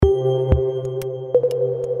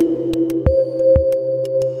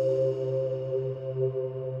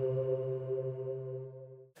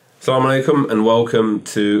Assalamu alaikum and welcome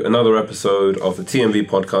to another episode of the TMV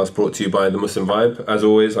podcast brought to you by The Muslim Vibe. As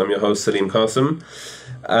always, I'm your host Salim Qasim.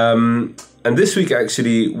 And this week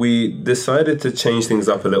actually we decided to change things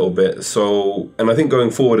up a little bit. So, and I think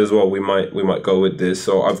going forward as well we might go with this.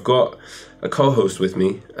 So I've got a co-host with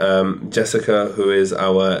me, Jessica, who is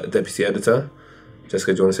our deputy editor.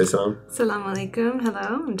 Jessica, do you want to say salam? Assalamu alaikum.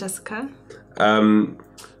 Hello, I'm Jessica.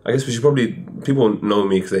 I guess we should probably, people know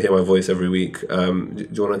me because they hear my voice every week. Do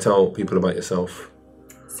you want to tell people about yourself?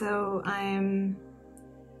 So I'm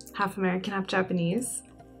half American, half Japanese,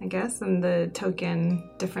 I guess. I'm the token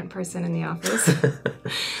different person in the office.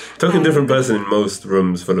 Token different person in most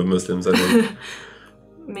rooms full of Muslims, I think.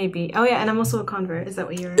 Maybe. Oh yeah, and I'm also a convert. Is that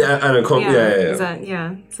what you're... Yeah, and Is that,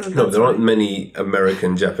 yeah. So no, there aren't many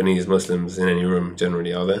American, Japanese Muslims in any room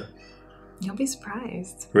generally, are there? You'll be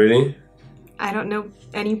surprised. Really? I don't know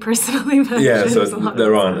any personally, but yeah, so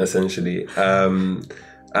there aren't essentially.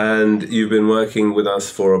 And you've been working with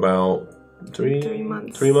us for about three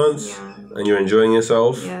months. 3 months, yeah. And you're enjoying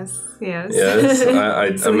yourself. Yes.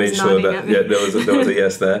 I made sure that there was a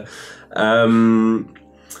yes there.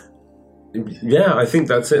 Yeah, I think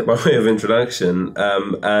that's it by way of introduction.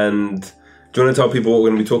 And do you want to tell people what we're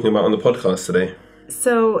going to be talking about on the podcast today?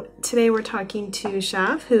 So today we're talking to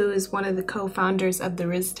Shaf, who is one of the co-founders of the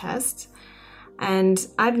Riz Test. And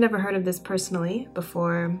I've never heard of this personally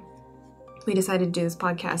before we decided to do this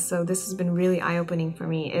podcast, so this has been really eye-opening for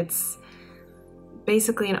me. It's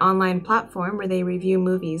basically an online platform where they review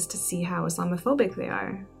movies to see how Islamophobic they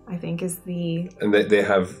are, I think is the... And they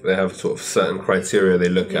have sort of certain criteria they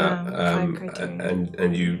look at, criteria.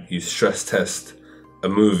 and you stress test a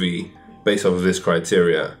movie based off of this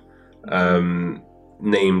criteria,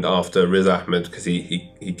 named after Riz Ahmed, because he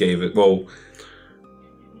gave it...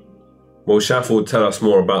 Well, Shaf will tell us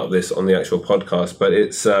more about this on the actual podcast, but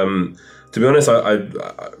it's, to be honest, I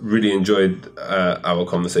really enjoyed our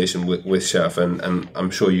conversation with Shaf, and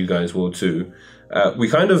I'm sure you guys will too. We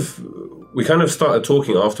kind of started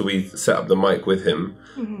talking after we set up the mic with him,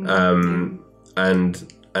 and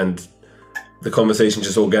the conversation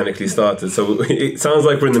just organically started. So it sounds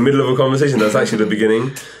like we're in the middle of a conversation. That's actually the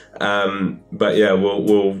beginning. But yeah,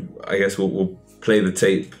 we'll play the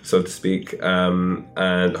tape, so to speak,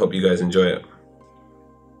 and hope you guys enjoy it.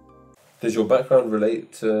 Does your background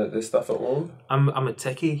relate to this stuff at all? I'm a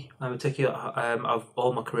techie. I've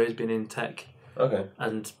all my career's been in tech. Okay.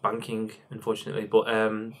 And banking, unfortunately, but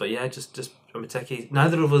yeah, just I'm a techie.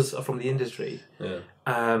 Neither of us are from the industry. Yeah.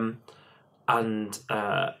 And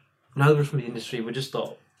neither of us from the industry. We just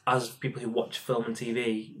thought, as people who watch film and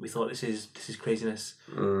TV, we thought this is craziness,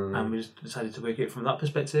 and we just decided to work it from that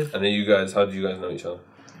perspective. And then you guys, how did you guys know each other?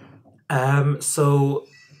 So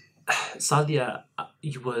Sadia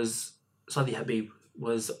Habib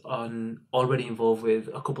was already involved with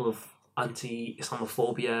a couple of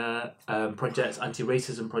anti-Islamophobia projects,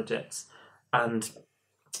 anti-racism projects, and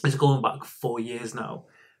it's going back 4 years now.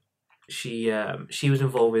 She was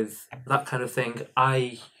involved with that kind of thing.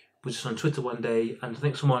 I was just on Twitter one day, and I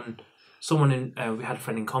think someone we had a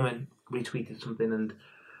friend in common retweeted something, and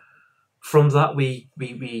from that we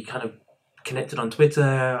kind of connected on Twitter,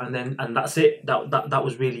 and that's it. That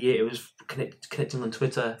was really it. It was connecting on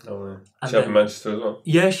Twitter. Oh, yeah. She's up in Manchester as well.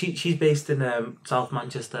 Yeah, she's based in South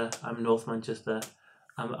Manchester. I'm North Manchester.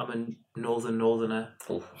 I'm a northerner.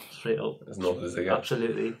 Oof. Straight up. As north as they get.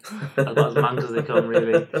 Absolutely. About as mangled as they come,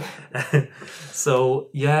 really. So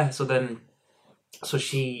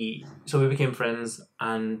we became friends,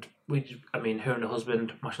 and her and her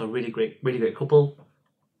husband, mashallah, really great couple,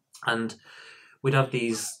 and we'd have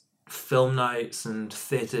these film nights and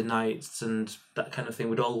theatre nights and that kind of thing.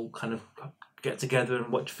 We'd all kind of get together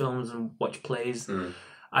and watch films and watch plays, and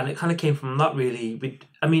it kind of came from that, really.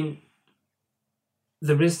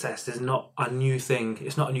 The Riz Test is not a new thing.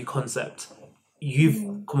 It's not a new concept.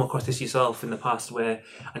 You've come across this yourself in the past, and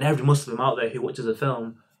every Muslim out there who watches a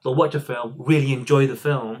film, they'll watch a film, really enjoy the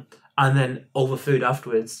film, and then over food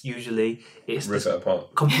afterwards, usually it's rip it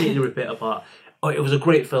apart. Completely rip it apart. Oh, it was a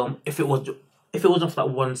great film. If it wasn't for that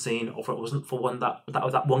one scene, or if it wasn't for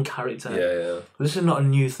that one character. Yeah. This is not a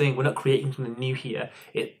new thing. We're not creating something new here.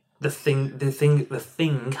 The thing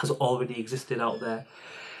has already existed out there.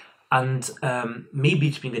 And me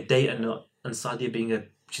being a data nut, and Sadia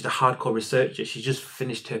she's a hardcore researcher. She just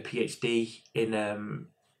finished her PhD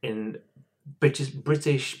in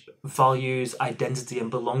British values, identity, and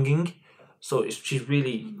belonging. So she's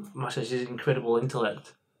an incredible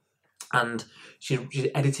intellect, and she's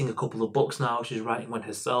editing a couple of books now. She's writing one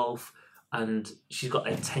herself, and she's got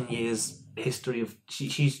 10 years history of. She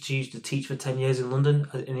used to teach for 10 years in London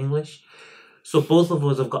in English. So both of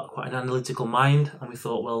us have got quite an analytical mind, and we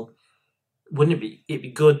thought, well, wouldn't it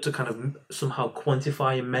be good to kind of somehow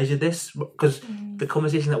quantify and measure this? Because the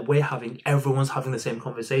conversation that we're having, everyone's having the same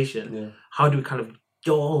conversation. Yeah. How do we kind of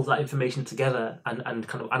get all of that information together and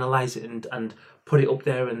kind of analyze it and put it up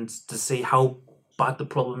there and to see how bad the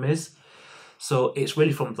problem is? So it's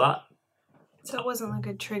really from that. So it wasn't like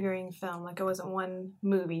a triggering film, like it wasn't one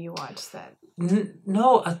movie you watched that.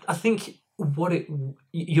 No, I think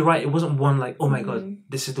you're right. It wasn't one like, oh my god,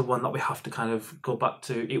 this is the one that we have to kind of go back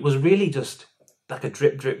to. It was really just like a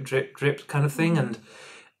drip, drip, drip, drip kind of thing. And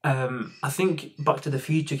I think Back to the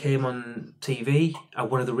Future came on TV,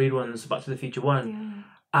 one of the reruns, Back to the Future 1,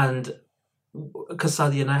 and because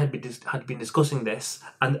Sadia and I had been discussing this,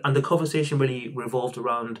 and the conversation really revolved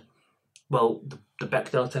around, well, the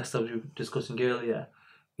Bechdel test that we were discussing earlier.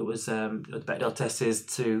 It was the Bechdel test is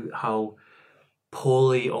to how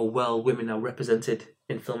poorly or well women are represented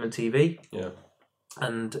in film and TV. Yeah.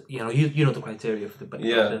 And you know the criteria for the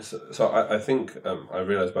Bechdel test. So I think I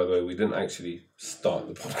realised, by the way, we didn't actually start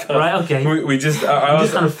the podcast. Right. Okay. We just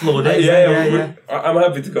just kind of flowed it. Yeah. I'm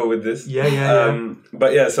happy to go with this. Yeah.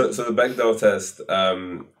 But yeah, so the Bechdel test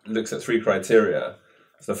looks at 3 criteria.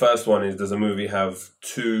 So the first one is, does a movie have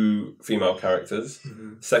 2 female characters?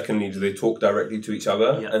 Mm-hmm. Secondly, do they talk directly to each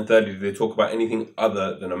other? Yeah. And thirdly, do they talk about anything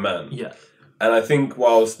other than a man? Yeah. And I think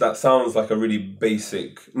whilst that sounds like a really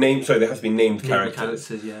basic name, sorry, they have to be named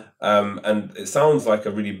characters. Yeah. And it sounds like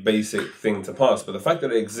a really basic thing to pass, but the fact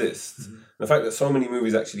that it exists, the fact that so many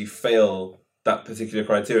movies actually fail that particular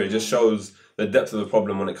criteria just shows the depth of the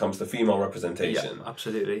problem when it comes to female representation. Yeah,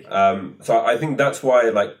 absolutely. So I think that's why,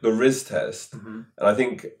 like, the Riz test, and I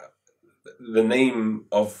think the name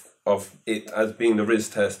of it as being the Riz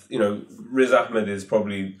test, Riz Ahmed is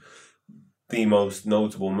probably the most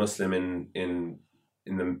notable Muslim in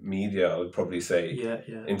the media, I would probably say. Yeah.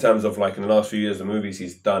 In terms of, like, in the last few years, the movies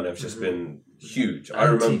he's done have just been huge. And I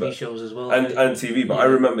remember TV shows as well. And TV, but I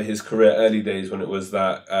remember his career early days when it was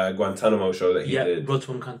that Guantanamo show that he did. Road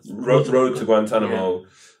to Guantanamo. Yeah.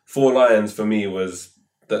 4 Lions for me was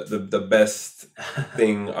the best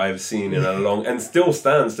thing I've seen in a long, and still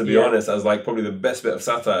stands, to be honest, as like probably the best bit of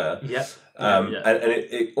satire. Yeah. And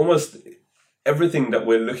it almost, everything that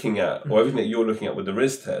we're looking at, or everything that you're looking at with the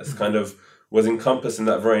Riz test, kind of was encompassed in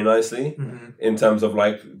that very nicely, in terms of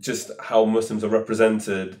like just how Muslims are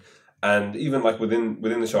represented. And even like within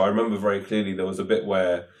the show, I remember very clearly there was a bit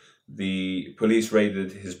where the police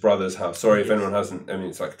raided his brother's house. Sorry if anyone hasn't, I mean,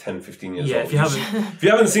 it's like 10, 15 years old. If you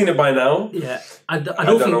haven't seen it by now, I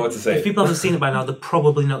don't know what to say. If people haven't seen it by now, they're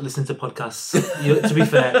probably not listening to podcasts. To be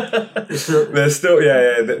fair,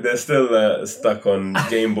 they're still stuck on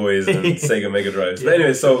Game Boys and Sega Mega Drives. But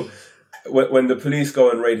anyway, so when the police go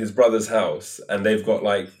and raid his brother's house, and they've got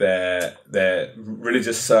like their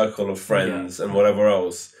religious circle of friends and whatever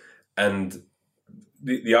else, and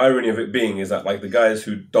the irony of it being is that, like, the guys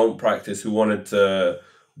who don't practice, who wanted to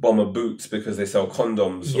bomb a Boots because they sell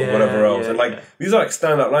condoms or whatever else, and like these are like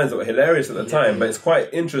standout lines that were hilarious at the time, but it's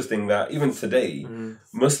quite interesting that even today,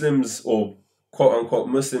 Muslims, or quote unquote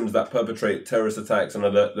Muslims that perpetrate terrorist attacks and are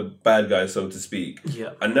the bad guys, so to speak,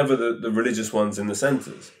 are never the religious ones in the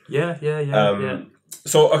centres.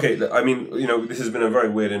 So, okay, I mean, this has been a very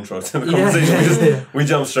weird intro to the conversation. We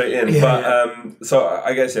jumped straight in. So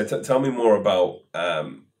I guess, tell me more about,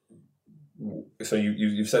 so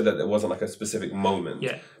you've said that there wasn't like a specific moment.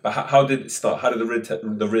 Yeah. But how did it start? How did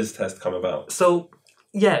the Riz test come about? So,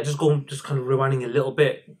 just kind of rewinding a little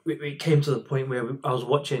bit, it came to the point where I was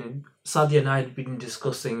watching, Sadia and I had been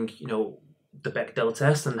discussing, the Bechdel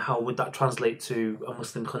test and how would that translate to a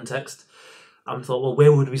Muslim context. And thought, well,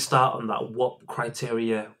 where would we start on that? What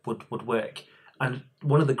criteria would work? And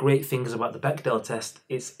one of the great things about the Bechdel test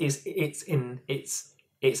is it's in its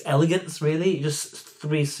elegance, really. Just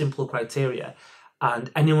 3 simple criteria,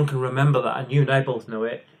 and anyone can remember that. And you and I both know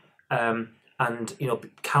it, and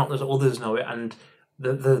countless others know it. And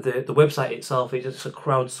the website itself is just a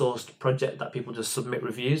crowdsourced project that people just submit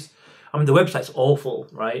reviews. I mean, the website's awful,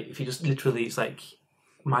 right? If you just literally, it's like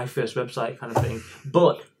my first website kind of thing,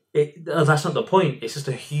 but that's not the point. It's just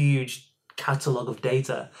a huge catalogue of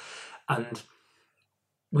data. And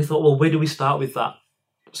we thought, well, where do we start with that?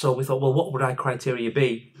 So we thought, well, what would our criteria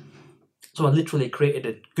be? So I literally created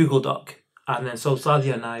a Google Doc. And then so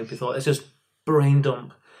Sadia and I, we thought, let's just brain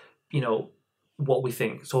dump, what we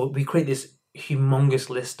think. So we create this humongous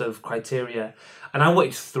list of criteria. And I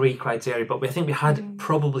wanted 3 criteria, but I think we had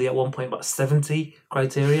probably at one point about 70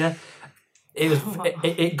 criteria.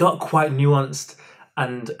 It got quite nuanced.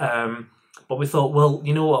 And but we thought, well,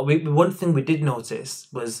 you know what? One thing we did notice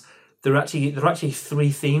was there are actually 3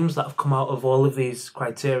 themes that have come out of all of these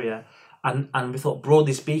criteria, And we thought,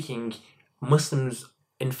 broadly speaking, Muslims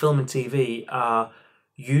in film and TV are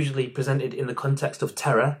usually presented in the context of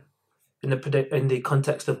terror, in the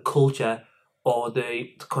context of culture, or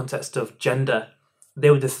the context of gender.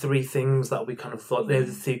 They were the three things that we kind of thought they were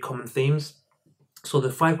the three common themes. So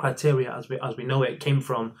the 5 criteria, as we know it, came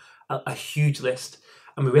from a huge list.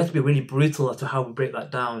 I mean, we have to be really brutal as to how we break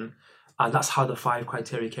that down, and that's how the 5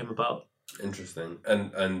 criteria came about. Interesting.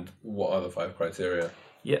 And what are the 5 criteria?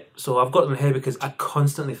 Yeah, so I've got them here because I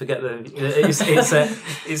constantly forget them.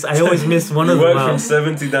 I always miss one of them. You went from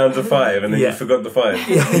 70 down to 5, and then you forgot the 5.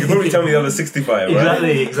 You can probably tell me the other 65, right?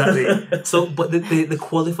 Exactly. So, but the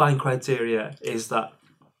qualifying criteria is that,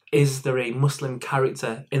 is there a Muslim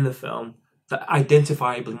character in the film, that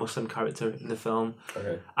identifiable Muslim character in the film?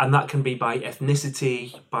 Okay. And that can be by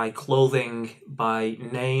ethnicity, by clothing, by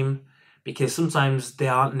name. Because sometimes they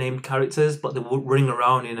aren't named characters, but they're running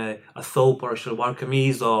around in a thobe or a shalwar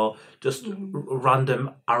kameez or just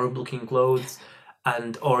random Arab-looking clothes,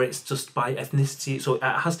 or it's just by ethnicity. So it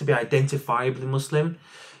has to be identifiably Muslim,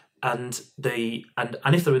 and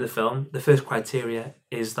if they're in the film, the first criteria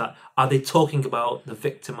is that, are they talking about the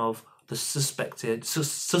victim of, the suspected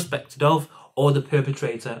of, or the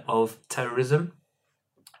perpetrator of terrorism?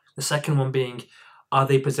 The second one being, are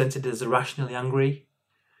they presented as irrationally angry?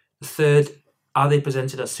 The third, are they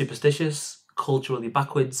presented as superstitious, culturally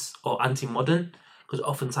backwards, or anti-modern? Because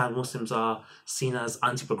oftentimes Muslims are seen as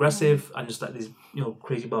anti-progressive and just like these,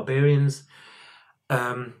 crazy barbarians.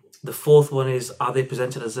 The fourth one is, are they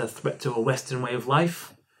presented as a threat to a Western way of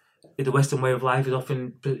life? The Western way of life is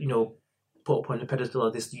often, put up on a pedestal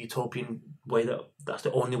of this utopian way that's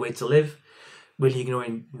the only way to live, really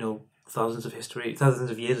ignoring, thousands of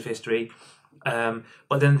years of history.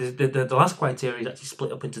 But then the last criteria is actually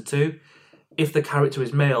split up into 2. If the character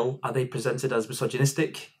is male, are they presented as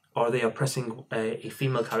misogynistic, or are they oppressing a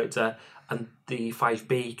female character? And the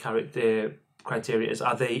 5B criteria is,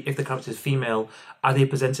 if the character is female, are they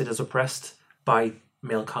presented as oppressed by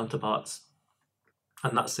male counterparts?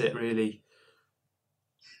 And that's it, really.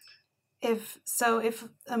 If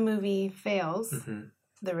a movie fails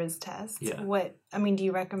the Riz test, do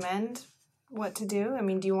you recommend what to do? I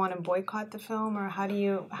mean, do you want to boycott the film, or how do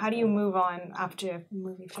you move on after a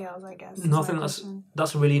movie fails, I guess? No, I think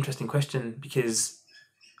that's a really interesting question, because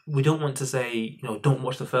we don't want to say, don't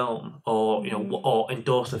watch the film, or or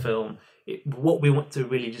endorse the film. What we want to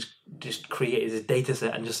really just create is a data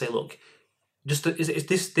set and just say, look, is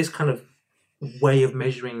this kind of way of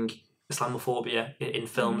measuring Islamophobia in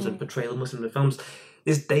films and portrayal of Muslims in films,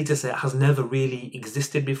 this data set has never really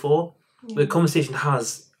existed before. The conversation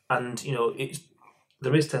has, and it's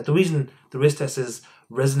the Riz test. The reason the Riz test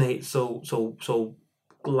resonates so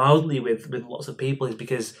loudly with lots of people is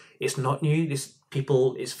because it's not new.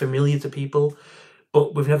 It's familiar to people,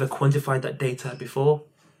 but we've never quantified that data before.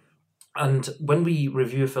 And when we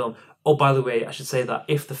review a film, by the way, I should say that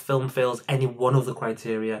if the film fails any one of the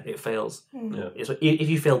criteria, it fails. Yeah. So if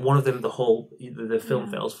you fail one of them, the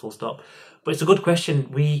film fails, full stop. But it's a good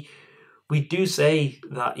question. We do say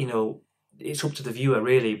that it's up to the viewer,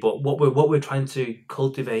 really. But what we're trying to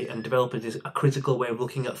cultivate and develop is a critical way of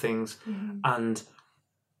looking at things. And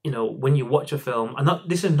when you watch a film, and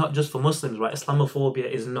this is not just for Muslims, right? Islamophobia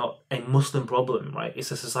is not a Muslim problem, right? It's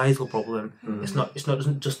a societal problem. It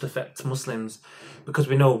doesn't just affect Muslims, because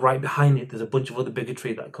we know right behind it there's a bunch of other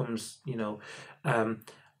bigotry that comes,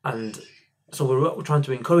 and so what we're trying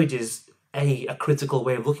to encourage is a critical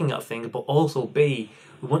way of looking at things, but also B,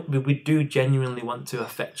 we do genuinely want to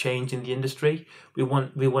affect change in the industry. We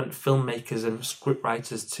want filmmakers and script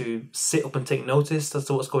writers to sit up and take notice as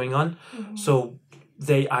to what's going on. So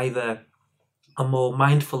they either are more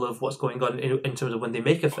mindful of what's going on in terms of when they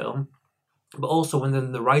make a film, but also when they're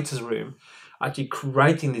in the writer's room, actually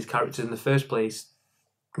writing these characters in the first place.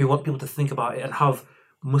 We want people to think about it and have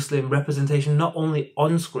Muslim representation, not only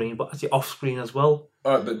on screen, but actually off screen as well.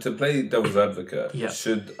 All right, but to play devil's advocate,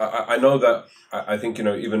 I know that I think,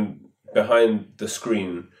 even behind the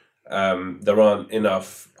screen, there aren't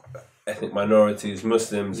enough ethnic minorities,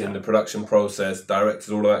 Muslims in the production process, directors,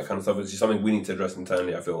 all of that kind of stuff. It's something we need to address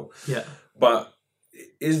internally, I feel. Yeah. But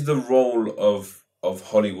is the role of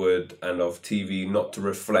Hollywood and of TV not to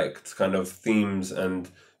reflect kind of themes and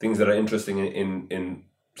things that are interesting in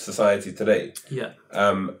society today? Yeah.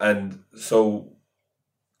 And so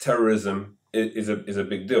terrorism is a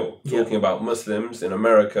big deal. Talking about Muslims in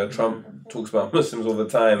America, Trump talks about Muslims all the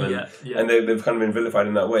time, and they've kind of been vilified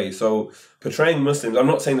in that way. So portraying Muslims, I'm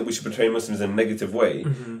not saying that we should portray Muslims in a negative way,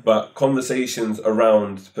 but conversations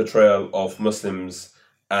around portrayal of Muslims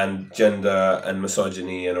and gender and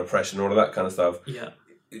misogyny and oppression, all of that kind of stuff. Yeah.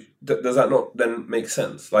 does that not then make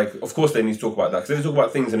sense? Like, of course they need to talk about that, because if they talk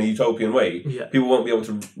about things in a utopian way, people won't be able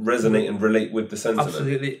to resonate and relate with the sentiment.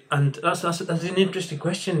 Absolutely, and that's an interesting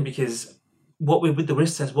question, because what we with the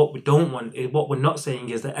risk test, what we don't want, what we're not saying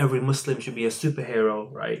is that every Muslim should be a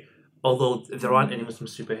superhero, right? Although there aren't any Muslim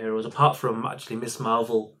superheroes apart from actually Miss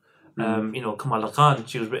Marvel. Kamala Khan,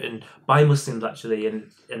 she was written by Muslims actually,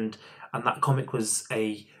 and that comic was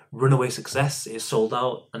a runaway success. It sold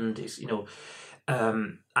out, and it's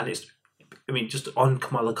just on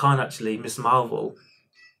Kamala Khan actually, Miss Marvel,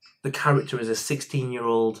 the character is a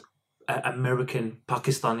 16-year-old American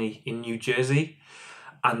Pakistani in New Jersey,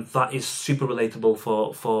 and that is super relatable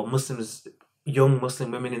for Muslims, young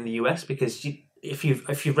Muslim women in the US, because if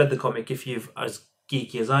you've read the comic, if you've as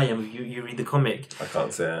geeky as I am, you read the comic. I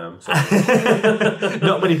can't say I am. Sorry.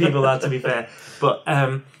 Not many people are, to be fair, but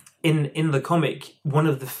in the comic, one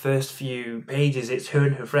of the first few pages, it's her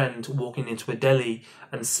and her friend walking into a deli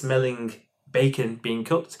and smelling bacon being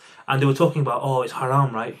cooked, and they were talking about, oh, it's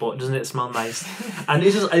haram, right? But doesn't it smell nice? And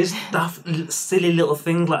it's just that silly little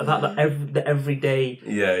thing like that the everyday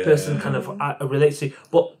person kind of relates to.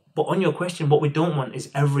 But on your question, what we don't want is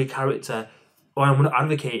every character. What I'm not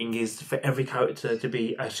advocating is for every character to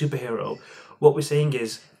be a superhero. What we're saying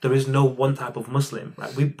is there is no one type of Muslim.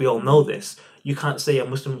 Right? We all know this. You can't say a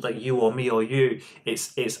Muslim is like you or me or you.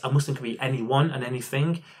 It's a Muslim can be anyone and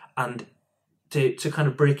anything. And to kind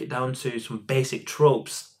of break it down to some basic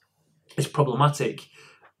tropes is problematic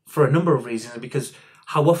for a number of reasons. Because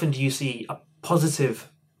how often do you see a positive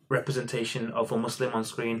representation of a Muslim on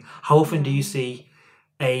screen? How often do you see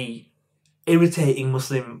a irritating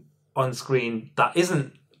Muslim on screen that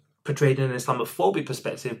isn't portrayed in an Islamophobic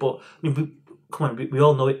perspective? But I mean, we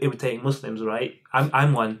all know irritating Muslims, right?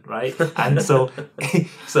 I'm one, right? And so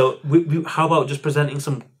we how about just presenting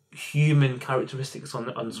some human characteristics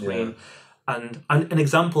on screen, and an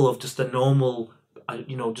example of just a normal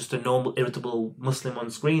irritable Muslim on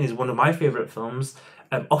screen is one of my favorite films,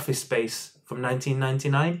 Office Space from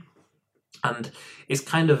 1999. And it's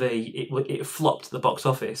kind of it flopped at the box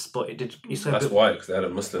office, but it did. That's why, because they had a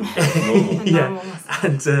Muslim normal. Yeah,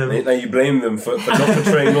 and now you blame them for not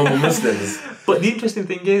portraying normal Muslims. But the interesting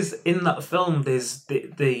thing is, in that film, there's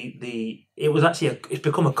it's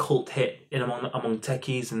become a cult hit among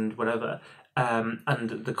techies and whatever. And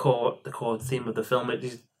the core theme of the film is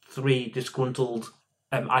these three disgruntled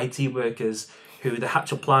IT workers who they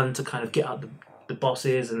hatch a plan to kind of get at the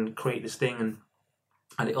bosses and create this thing,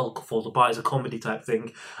 and it all falls apart. It's a comedy type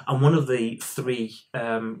thing. And one of the three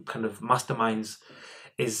kind of masterminds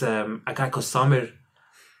is a guy called Samir,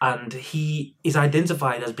 and he is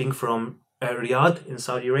identified as being from Riyadh in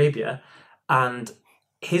Saudi Arabia, and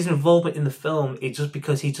his involvement in the film is just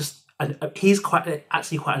because he's quite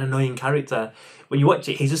an annoying character. When you watch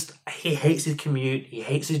it, he hates his commute, he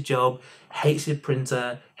hates his job, hates his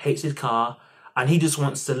printer, hates his car, and he just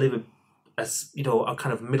wants to live a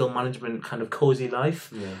kind of middle management kind of cozy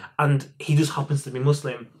life. And he just happens to be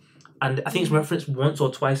Muslim, and I think it's referenced once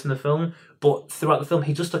or twice in the film, but throughout the film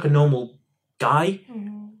he's just like a normal guy.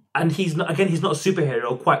 And he's not a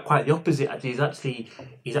superhero, quite the opposite actually.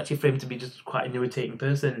 He's actually framed to be just quite an irritating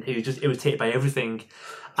person who's just irritated by everything.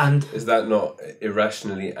 And is that not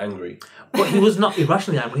irrationally angry? But he was not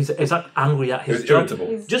irrationally angry. He's angry at his job.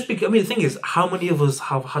 Irritable. Just because, I mean, the thing is, how many of us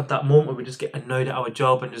have had that moment where we just get annoyed at our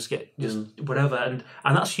job and just whatever, and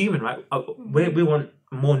that's human, right? We want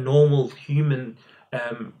more normal human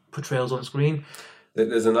portrayals on screen.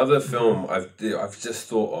 There's another film I've just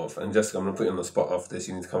thought of, and Jessica, I'm going to put you on the spot after this.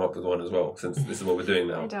 You need to come up with one as well, since this is what we're doing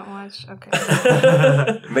now. I don't watch. Okay.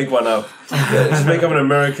 Make one up. Just make up an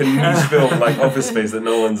American niche film like Office Space that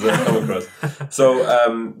no one's come across.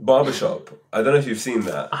 So, Barbershop. I don't know if you've seen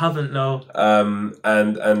that. I haven't, no.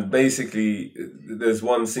 And basically, there's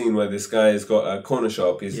one scene where this guy has got a corner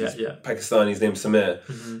shop. He's Pakistani. His name's Samir,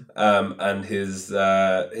 and his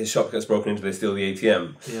shop gets broken into. They steal the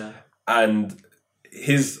ATM. Yeah. And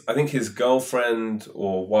I think his girlfriend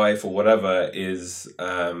or wife or whatever is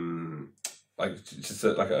like just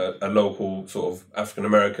a local sort of African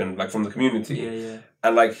American, like from the community.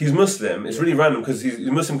 And like he's Muslim. It's really random because he's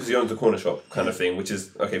Muslim because he owns a corner shop kind of thing, which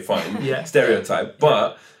is okay, fine, stereotype,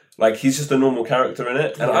 but. Like, he's just a normal character in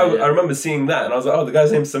it. And I remember seeing that, and I was like, oh, the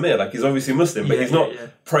guy's name's Samir. Like, he's obviously Muslim, but he's not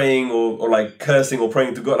praying or like, cursing or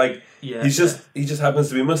praying to God. Like, he just happens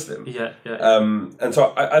to be Muslim. And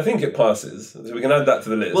so I think it passes. So we can add that to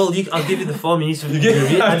the list. Well, I'll give you the form. You need to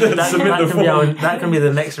review. That can be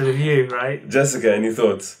the next review, right? Jessica, any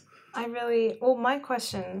thoughts? My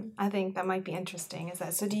question, I think that might be interesting, is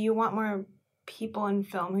that, so do you want more people in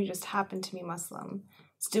film who just happen to be Muslim?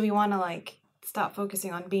 So do we want to, like, stop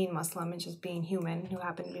focusing on being Muslim and just being human who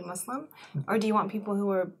happen to be Muslim? Or do you want people who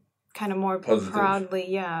are kind of more Positive.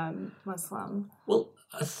 proudly, Muslim? Well,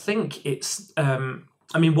 I think it's.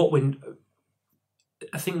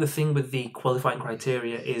 I think the thing with the qualifying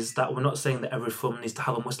criteria is that we're not saying that every film needs to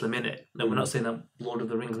have a Muslim in it. No, we're not saying that Lord of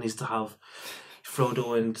the Rings needs to have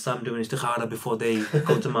Frodo and Sam doing istikhara before they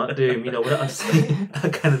go to Mount Doom. We're not saying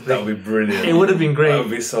that kind of thing. That would be brilliant. It would have been great. That would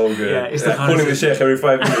be so good. Yeah, istikhara calling the sheikh every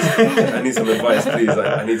 5 minutes. I need some advice, please.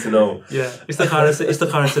 I need to know. Yeah,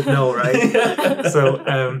 istikhara said no, right? So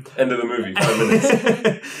end of the movie, 5 minutes.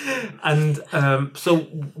 And so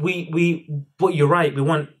but you're right. We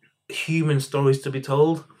want human stories to be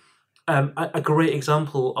told. A great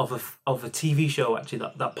example of a TV show actually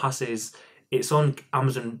that passes. It's on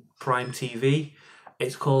Amazon Prime TV.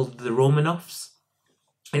 It's called The Romanovs.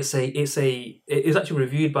 It's actually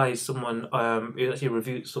reviewed by someone.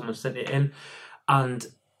 Someone sent it in, and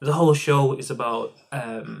the whole show is about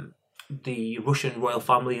the Russian royal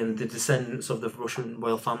family and the descendants of the Russian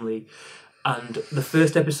royal family. And the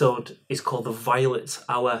first episode is called The Violet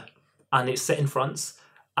Hour, and it's set in France.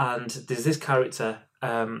 And there's this character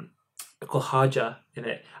called Haja in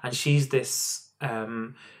it, and she's this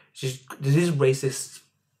there's this racist,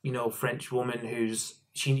 French woman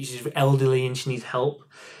she's elderly and she needs help,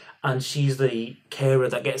 and she's the carer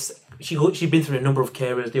that gets she's been through a number of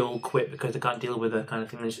carers. They all quit because they can't deal with her kind of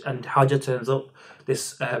thing. And Haja turns up.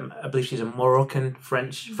 This I believe she's a Moroccan,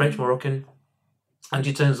 French Moroccan, and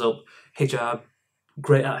she turns up hijab,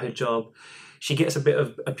 great at her job. She gets a bit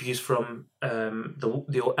of abuse from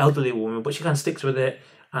the elderly woman, but she kind of sticks with it,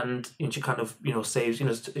 and she kind of saves,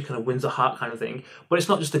 it kind of wins the heart kind of thing. But it's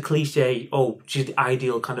not just a cliche. Oh, she's the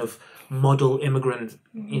ideal kind of model immigrant,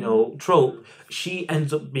 trope. She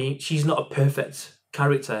ends up she's not a perfect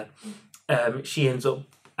character. She ends up,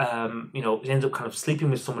 kind of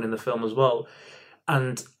sleeping with someone in the film as well.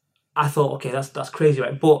 And I thought, okay, that's crazy,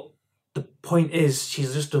 right? But the point is,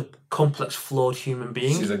 she's just a complex, flawed human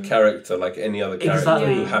being. She's a character like any other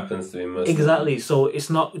character who happens to be Muslim. Exactly. So it's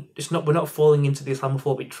not. We're not falling into the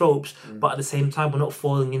Islamophobic tropes, but at the same time, we're not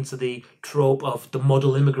falling into the trope of the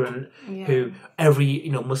model immigrant who every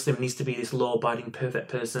Muslim needs to be this law-abiding, perfect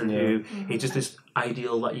person who is just this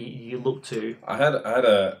ideal that you look to. I had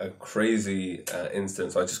a crazy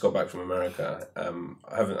instance. I just got back from America.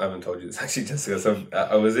 I haven't told you this actually, Jessica. So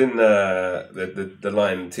I was in the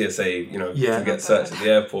line TSA, to get searched at the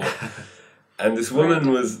airport. And this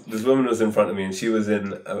woman was in front of me, and she was in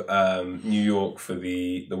New York for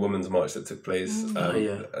the Women's March that took place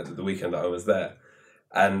the weekend that I was there.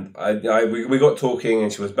 And we got talking,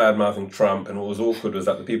 and she was bad mouthing Trump, and what was awkward was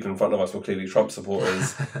that the people in front of us were clearly Trump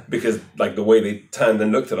supporters because like the way they turned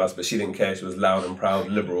and looked at us, but she didn't care. She was loud and proud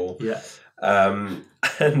liberal. Yeah.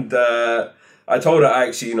 And I told her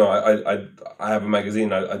actually, I have a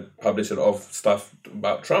magazine. I publish a lot of stuff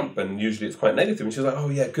about Trump, and usually it's quite negative. And she was like, "Oh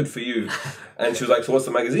yeah, good for you." And she was like, "So what's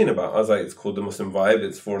the magazine about?" I was like, "It's called The Muslim Vibe.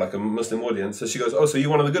 It's for like a Muslim audience." So she goes, "Oh, so you're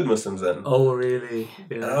one of the good Muslims then?" Oh really?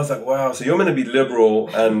 Yeah. And I was like, "Wow, so you're meant to be liberal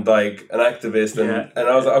and like an activist," and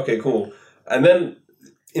I was like, "Okay, cool." And then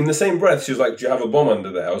in the same breath, she was like, "Do you have a bomb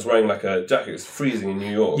under there?" I was wearing like a jacket. It's freezing in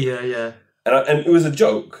New York. Yeah. And it was a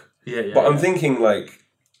joke. Yeah. But I'm thinking like,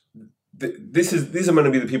 these are meant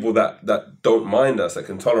to be the people that don't mind us, that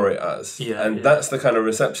can tolerate us, that's the kind of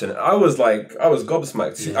reception. I was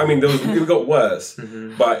gobsmacked. I mean, it got worse,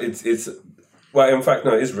 but it's well, in fact,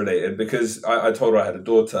 no, it is related because I told her I had a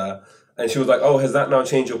daughter, and she was like, "Oh, has that now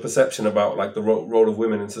changed your perception about like the role of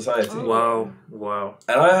women in society?" Wow.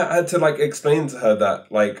 And I had to like explain to her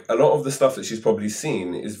that like a lot of the stuff that she's probably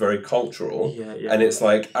seen is very cultural, and it's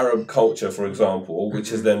like Arab culture, for example, which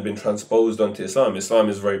has then been transposed onto Islam. Islam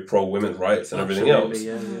is very pro women's rights and everything else.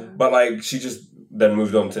 But like she just then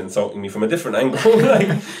moved on to insulting me from a different angle.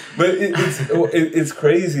 But it's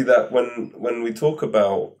crazy that when we talk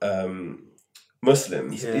about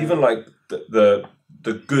Muslims, even like the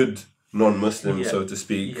good non-Muslims, so to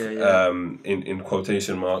speak, in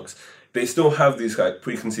quotation marks, they still have these like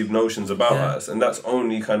preconceived notions about us, and that's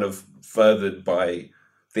only kind of furthered by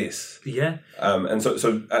this. And so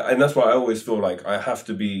that's why I always feel like I have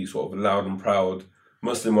to be sort of loud and proud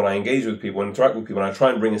Muslim when I engage with people and interact with people, and I try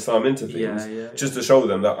and bring Islam into things just to show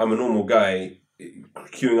them that I'm a normal guy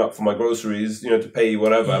queuing up for my groceries, to pay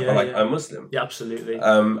whatever, but like I'm Muslim. Yeah, absolutely.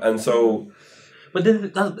 And so. But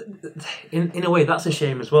then, in a way, that's a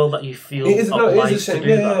shame as well that you feel obliged to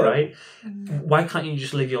do that, right? Why can't you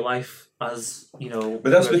just live your life as But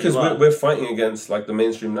that's because we're fighting against like the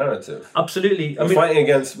mainstream narrative. Absolutely, We're fighting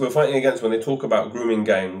against when they talk about grooming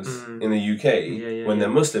gangs in the UK. When they're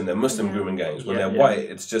Muslim grooming gangs. When they're white,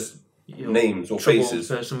 it's just names or troubled faces.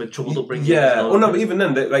 person with troubled upbringing. Yeah. Well, no, but even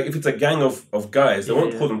then, like if it's a gang of guys, they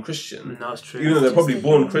won't yeah. call them Christian. No, that's true. Even though they're probably Just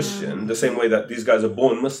born the- Christian, the same way that these guys are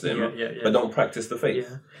born Muslim, but don't practice the faith.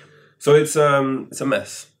 Yeah. So it's a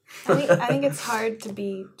mess. I think it's hard to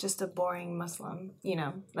be just a boring Muslim, you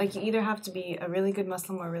know? Like, you either have to be a really good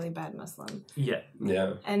Muslim or a really bad Muslim. Yeah.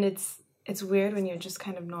 Yeah. And it's weird when you're just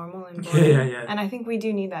kind of normal and boring. Yeah. And I think we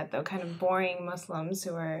do need that, though, kind of boring Muslims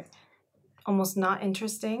who are almost not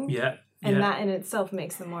interesting. Yeah. And that in itself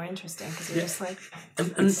makes them more interesting, because you're just like...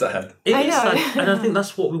 It's sad. It I is know. sad, and I think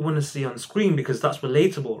that's what we want to see on screen, because that's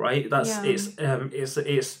relatable, right?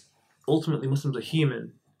 It's ultimately Muslims are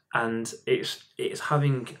human, and it's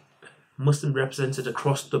having Muslim represented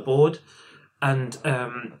across the board, and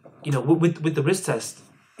with the Riz test,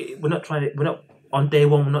 we're not on day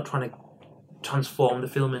one. We're not trying to transform the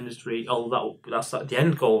film industry. That's the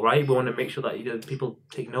end goal, right? We want to make sure that people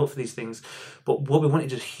take note for these things, but what we want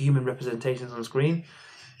is just human representations on screen,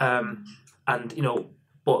 but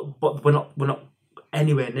we're not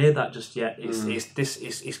anywhere near that just yet.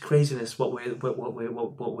 It's craziness what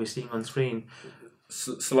we're seeing on screen.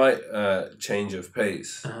 Slight change of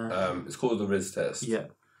pace. It's called the Riz test. Yeah.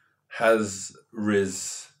 Has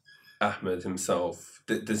Riz Ahmed himself?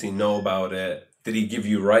 Does he know about it? Did he give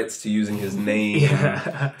you rights to using his name?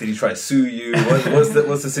 Yeah. Did he try to sue you? What's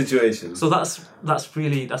the situation? So that's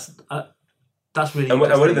really and interesting.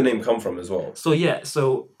 where did the name come from as well? So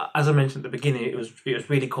as I mentioned at the beginning, it was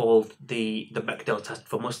really called the Bechdel test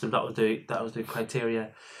for Muslims. That was the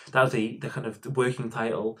criteria. That was the kind of the working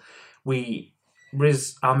title.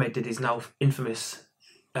 Riz Ahmed did his now infamous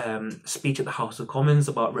speech at the House of Commons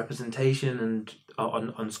about representation and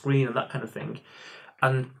on screen and that kind of thing,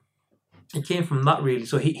 and it came from that really.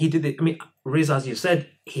 So he did it. I mean, Riz, as you said,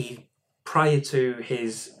 prior to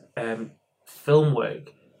his film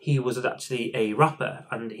work, he was actually a rapper,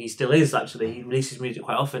 and he still is actually. He releases music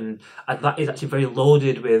quite often, and that is actually very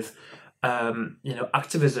loaded with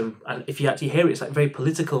activism. And if you actually hear it, it's like very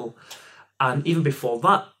political. And even before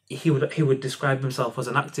that, he would describe himself as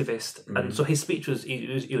an activist, and so his speech was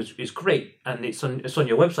great, and it's on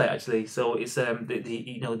your website actually. So it's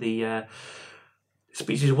the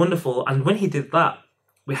speech is wonderful. And when he did that,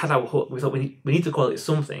 we thought we need to call it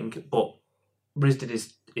something, but Riz did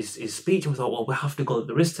his speech, and we thought, well, we have to call it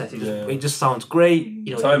the Riz test. It just sounds great.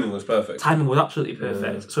 Timing was perfect. Timing was absolutely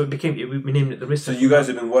perfect. So we named it the Riz test. So you guys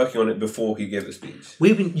have been working on it before he gave the speech?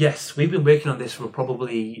 We've been working on this for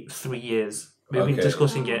probably 3 years. We've been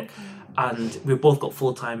discussing it, and we've both got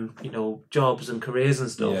full-time, jobs and careers and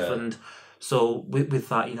stuff. Yeah. And so with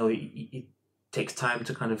that, it takes time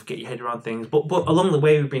to kind of get your head around things. But along the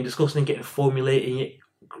way, we've been discussing it, formulating it,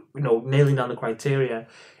 nailing down the criteria.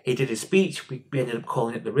 He did his speech. We ended up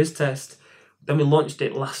calling it the Riz test. Then we launched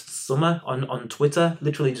it last summer on Twitter,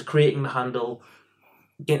 literally just creating the handle,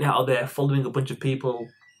 getting it out there, following a bunch of people.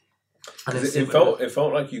 And it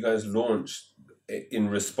felt like you guys launched in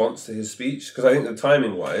response to his speech, because I think the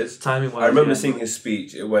timing wise, I remember seeing his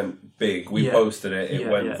speech. It went big. We posted it. It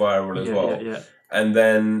went viral as well. Yeah. And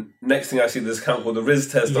then next thing I see this account called the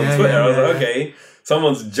Riz test on Twitter. I was like, okay,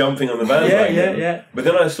 someone's jumping on the bandwagon. Yeah. But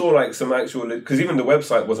then I saw like some actual, because even the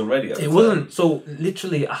website wasn't ready at the time. Wasn't. So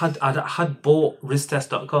literally, I had bought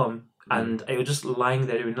riztest.com. And it was just lying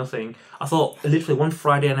there doing nothing. I thought, literally one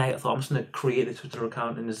Friday night, I'm just going to create a Twitter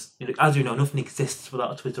account. And as you know, nothing exists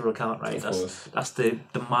without a Twitter account, right? That's the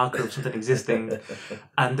marker of something existing.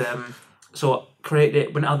 And so I created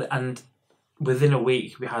it, went out there, and within a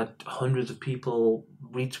week, we had hundreds of people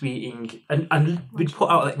retweeting. And we'd put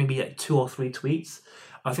out maybe 2 or 3 tweets.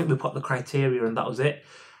 I think we put the criteria, and that was it.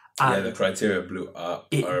 And the criteria blew up.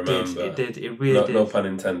 I remember. It did. It really did. No pun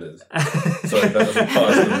intended. Sorry, that doesn't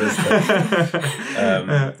pass the Riz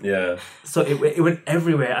test. So it went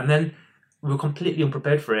everywhere, and then we were completely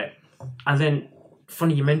unprepared for it. And then,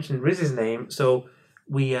 funny you mentioned Riz's name. So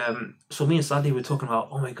me and Sadie were talking about,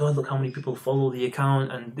 oh my god, look how many people follow the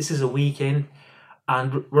account, and this is a week in,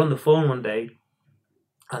 and we're on the phone one day,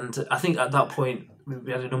 and I think at that point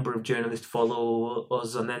we had a number of journalists follow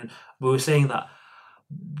us, and then we were saying that,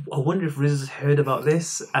 I wonder if Riz has heard about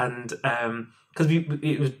this, and because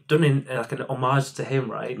it was done in like an homage to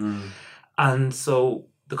him, right? And so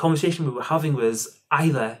the conversation we were having was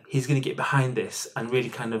either he's going to get behind this and really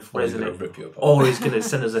kind of resonate, or he's going to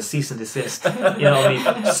send us a cease and desist. You know what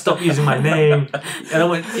I mean? Stop using my name. And I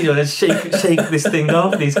went, let's shake this thing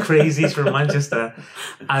off. These crazies from Manchester.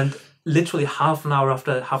 And literally half an hour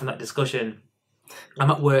after having that discussion,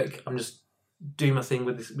 I'm at work. I'm just doing my thing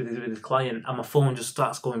with this client, and my phone just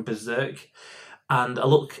starts going berserk, and I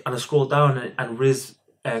look and I scroll down, and Riz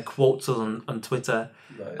quotes us on Twitter,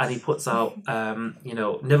 and he puts out,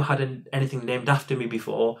 never had anything named after me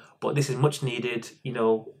before, but this is much needed,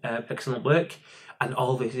 excellent work. And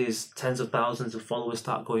all of it is tens of thousands of followers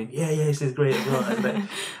start going, yeah, this is great as well.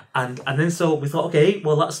 and then so we thought, okay,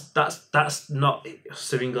 well that's not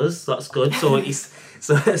suing us, that's good. So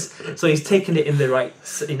he's taken it in the right,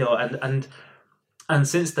 and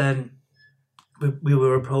since then we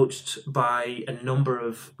were approached by a number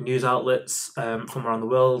of news outlets from around the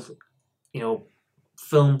world,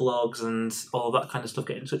 film blogs and all that kind of stuff,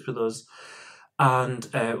 get in touch with us. And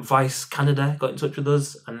Vice Canada got in touch with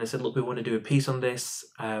us, and they said, look, we want to do a piece on this.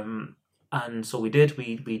 And so we did.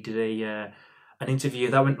 We did an interview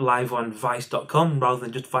that went live on Vice.com rather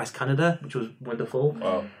than just Vice Canada, which was wonderful.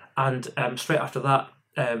 Wow. And straight after that,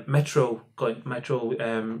 Metro.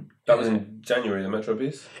 That was in January, the Metro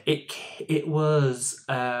piece? It was...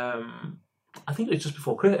 I think it was just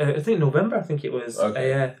before Christmas. I think November. I think it was.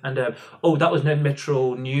 Okay. And that was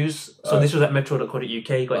Metro News. So this was at metro.co.uk. Got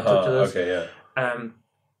in touch with us. Okay, yeah.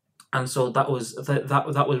 And so that was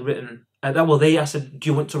written. They asked, "Do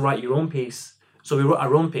you want to write your own piece?" So we wrote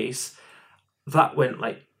our own piece. That went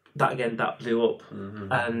like that again. That blew up,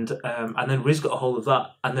 and then Riz got a hold of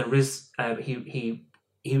that, and then Riz he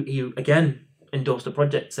again endorsed the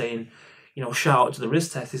project, saying, shout out to the Riz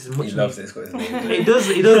test. This is much. He loves it. It's got his name. He does.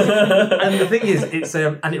 And the thing is, it's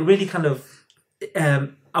and it really kind of.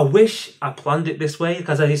 I wish I planned it this way,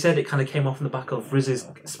 because as you said, it kind of came off in the back of Riz's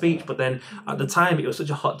speech. But then at the time, it was such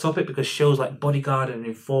a hot topic because shows like Bodyguard and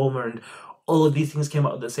Informer and all of these things came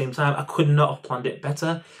out at the same time. I could not have planned it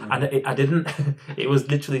better, and I didn't. It was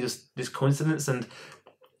literally just this coincidence, and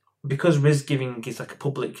because Riz giving his like a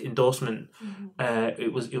public endorsement,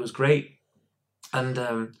 it was great,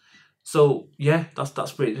 and so yeah,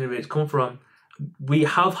 that's where it's come from. We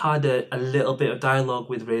have had a little bit of dialogue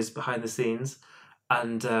with Riz behind the scenes.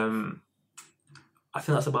 And I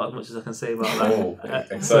think that's about as much as I can say about that. Oh,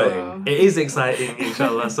 exciting! It is exciting,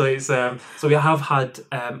 inshallah. So it's so we have had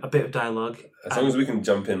a bit of dialogue. As long as we can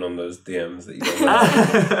jump in on those DMs that you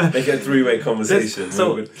don't make it a three-way conversation.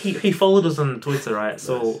 So he followed us on Twitter, right?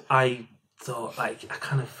 So I thought, I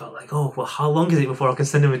kind of felt like, oh, well, how long is it before I can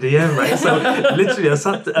send him a DM, right? So literally, I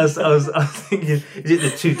was thinking, is it the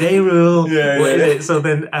 2-day rule? Yeah, what is it? So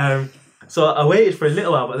then. So I waited for a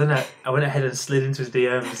little while, but then I went ahead and slid into his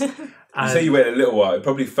DMs. You say you waited a little while. It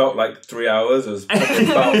probably felt like 3 hours. It was probably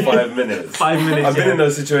about 5 minutes. 5 minutes. I've been in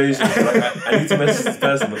those situations. I need to message this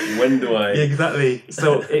person, but when do I? Yeah, exactly.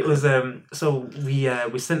 So it was. So we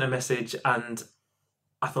sent a message, and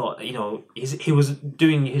I thought, he was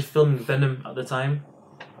doing his film Venom at the time.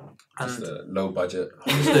 And just a low budget.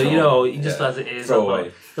 Just as it is. Throw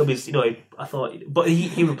away. I thought, but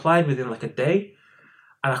he replied within like a day.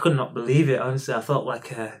 And I could not believe it. Honestly, I felt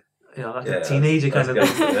like a teenager kind of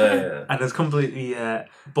thing. Yeah. And it's completely.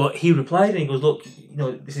 But he replied and he goes, "Look,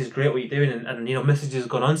 this is great what you're doing," and messages have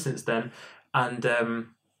gone on since then, and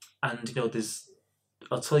there's.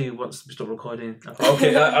 I'll tell you once we stop recording.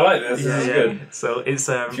 Okay, I like this. This is good. So it's.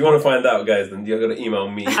 If you want to find out, guys, then you're gonna email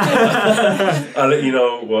me. I'll let you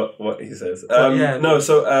know what he says.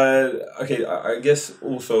 Okay. I guess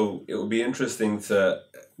also it would be interesting to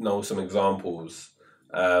know some examples.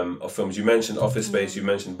 Of films. You mentioned Office Space, you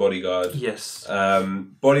mentioned Bodyguard. Yes.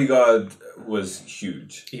 Bodyguard was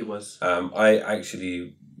huge. It was. I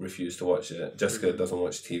actually refuse to watch it. Jessica doesn't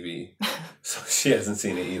watch TV, so she hasn't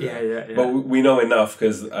seen it either. Yeah. But we know enough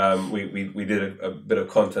because we did a bit of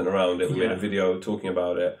content around it. We made a video talking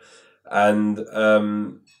about it. And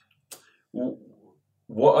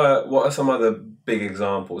what are some other big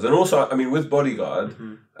examples? And also, I mean, with Bodyguard,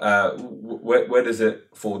 where does it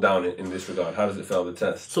fall down in this regard? How does it fail the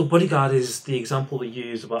test? So Bodyguard is the example we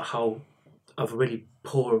use about how of a really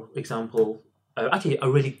poor example, actually a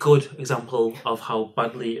really good example of how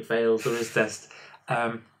badly it fails the Riz test.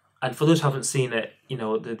 And for those who haven't seen it,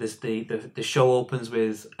 the show opens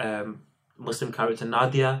with Muslim character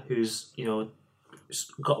Nadia, who's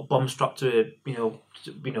got a bomb strapped to her,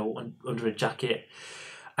 under a jacket.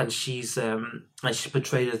 And she's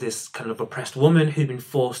portrayed as this kind of oppressed woman who'd been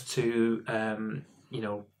forced to,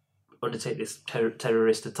 undertake this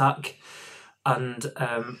terrorist attack, and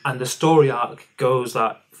the story arc goes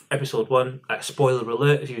that episode 1, spoiler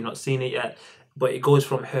alert if you've not seen it yet, but it goes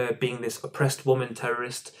from her being this oppressed woman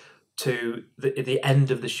terrorist to the end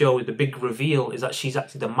of the show. The big reveal is that she's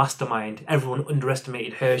actually the mastermind. Everyone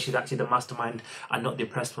underestimated her. She's actually the mastermind and not the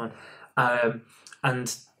oppressed one,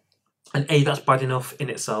 and that's bad enough in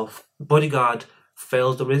itself. Bodyguard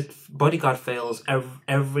fails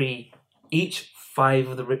each 5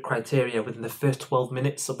 of the criteria within the first 12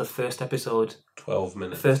 minutes of the first episode. 12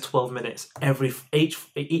 minutes. First 12 minutes. Every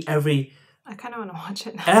I kind of want to watch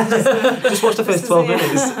it now. Just watch the first 12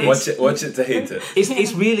 minutes. Watch it to hate it.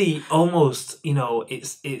 It's really almost,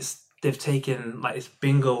 it's they've taken like this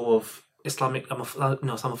bingo of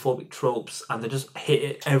Islamophobic tropes, and they just hit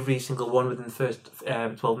it every single one within the first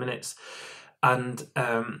 12 minutes, and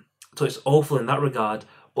so it's awful in that regard.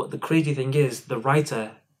 But the crazy thing is, the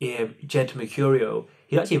writer Jed Mercurio,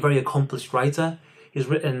 he's actually a very accomplished writer. He's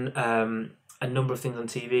written a number of things on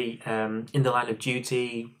TV, In the Line of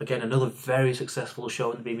Duty, again another very successful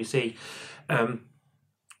show on the BBC.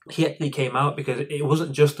 He actually came out because it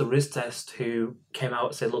wasn't just the Riz Test who came out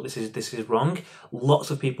and said, look, this is wrong. Lots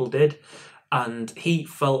of people did. And he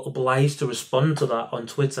felt obliged to respond to that on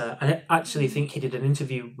Twitter. And I actually think he did an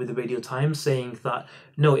interview with the Radio Times saying that,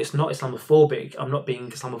 no, it's not Islamophobic. I'm not being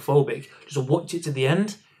Islamophobic. Just watch it to the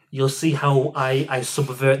end. You'll see how I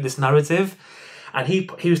subvert this narrative. And he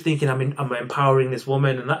was thinking, I'm empowering this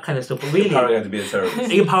woman and that kind of stuff. But really, empowering her to be a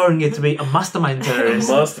terrorist. Empowering her to be a mastermind terrorist.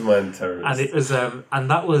 A mastermind terrorist. And it was,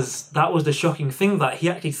 and that was the shocking thing, that he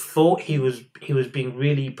actually thought he was being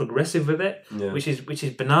really progressive with it, which is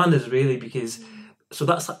bananas really, because so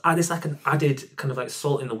that's like an added kind of like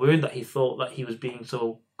salt in the wound that he thought that he was being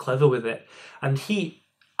so clever with it, and he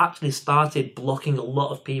actually started blocking a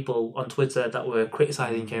lot of people on Twitter that were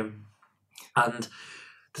criticizing him, and.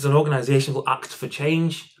 There's an organisation called Act for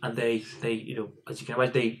Change, and they as you can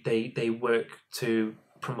imagine, they work to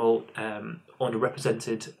promote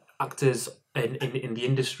underrepresented actors in the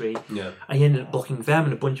industry. Yeah. And he ended up blocking them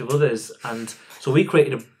and a bunch of others, and so we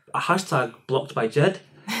created a hashtag blocked by Jed,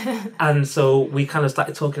 and so we kind of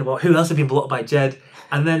started talking about who else had been blocked by Jed,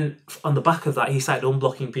 and then on the back of that he started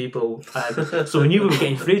unblocking people, so we knew we were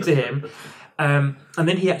getting through to him. And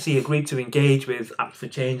then he actually agreed to engage with Act for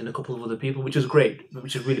Change and a couple of other people, which was great,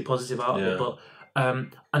 which is really positive out of it.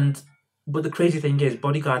 But the crazy thing is,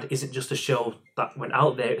 Bodyguard isn't just a show that went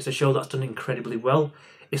out there; it's a show that's done incredibly well.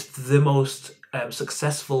 It's the most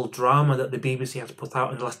successful drama that the BBC has put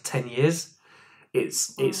out in the last 10 years.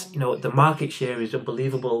 It's the market share is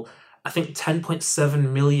unbelievable. I think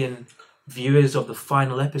 10.7 million viewers of the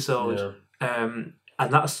final episode.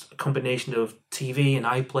 And that's a combination of TV and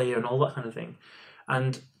iPlayer and all that kind of thing.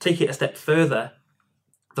 And take it a step further,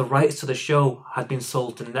 the rights to the show had been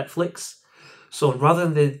sold to Netflix. So rather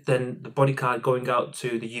than the Bodyguard going out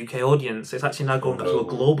to the UK audience, it's actually now going out to a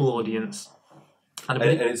global audience. And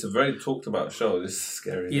it's a very talked about show. This is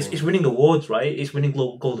scary. It's winning awards, right? It's winning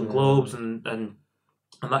Golden Globes and that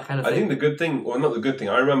kind of thing. I think the good thing, or not the good thing,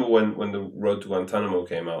 I remember when the Road to Guantanamo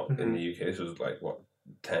came out in the UK, this was like,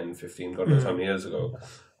 10, 15, God knows how many years ago.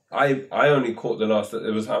 I only caught the last.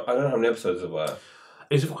 It was, I don't know how many episodes there were.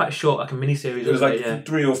 It was quite short, like a mini-series. It was like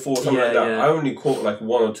 3 or 4, something like that. Yeah. I only caught like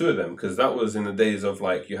 1 or 2 of them, because that was in the days of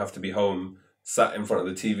like you have to be home, sat in front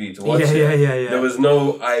of the TV to watch it. Yeah. There was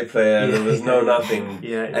no iPlayer, there was no nothing.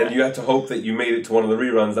 And you had to hope that you made it to one of the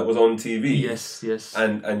reruns that was on TV. Yes.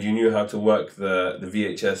 And you knew how to work the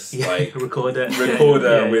VHS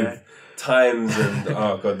recorder with times and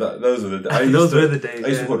oh god, those were the days. I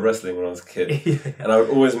used to watch wrestling when I was a kid, and I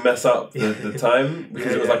would always mess up the time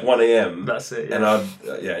because it was like 1 a.m. That's it. And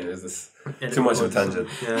it was this too much of a tangent.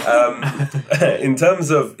 In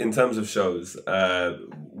terms of shows,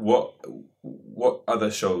 what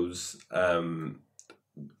other shows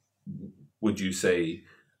would you say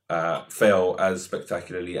fail as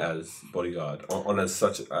spectacularly as Bodyguard on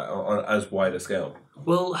as wide a scale?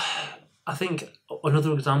 Well, I think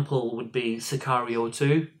another example would be Sicario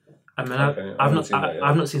 2. I mean, I've not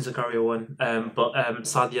seen Sicario 1, but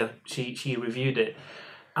Sadia, she reviewed it,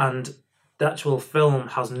 and the actual film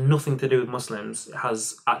has nothing to do with Muslims.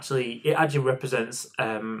 It actually represents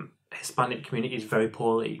Hispanic communities very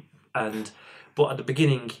poorly, but at the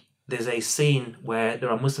beginning there's a scene where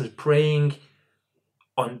there are Muslims praying.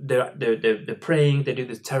 They're praying. They do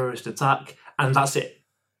this terrorist attack, and that's it.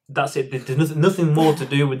 There's nothing more to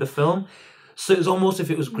do with the film. So it's almost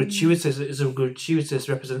if it was gratuitous. It's a gratuitous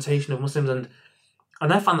representation of Muslims, and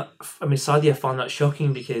I found that. I mean, Sadia found that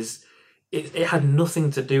shocking because it had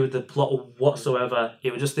nothing to do with the plot whatsoever.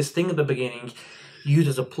 It was just this thing at the beginning, used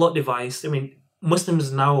as a plot device. I mean,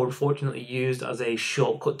 Muslims now are unfortunately used as a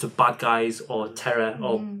shortcut to bad guys or terror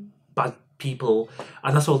or bad people,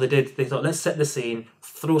 and that's all they did. They thought, let's set the scene,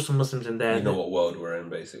 throw some Muslims in there. You know what world we're in,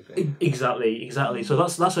 basically. Exactly. So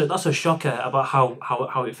that's a shocker about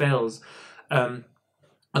how it fails.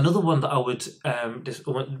 Another one that I would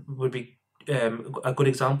be a good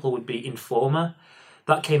example would be Informer.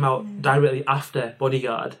 That came out directly after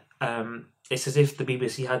Bodyguard. It's as if the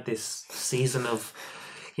BBC had this season of,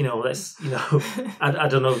 I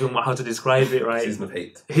don't know how to describe it, right? Season of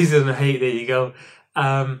hate. Season of hate. There you go.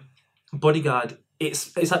 Bodyguard.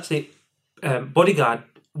 It's actually Bodyguard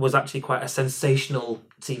was actually quite a sensational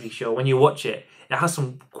TV show. When you watch it, it has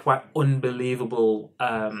some quite unbelievable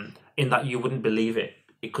in that you wouldn't believe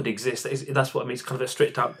it could exist. That's what I mean. It's kind of a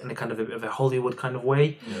stripped out in a kind of a Hollywood kind of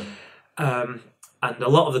way. And a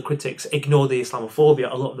lot of the critics ignore the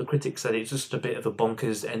Islamophobia. A lot of the critics said it's just a bit of a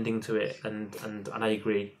bonkers ending to it, and I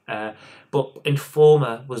agree. But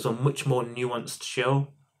Informer was a much more nuanced show,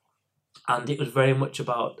 and it was very much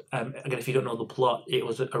about, again, if you don't know the plot, it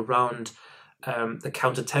was around the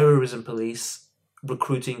counter-terrorism police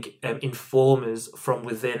recruiting informers from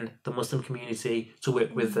within the Muslim community to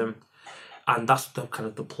work with them, and that's the kind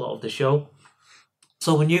of the plot of the show.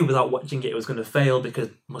 So we knew without watching it was going to fail because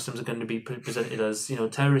Muslims are going to be presented as,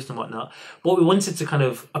 terrorists and whatnot. But we wanted to kind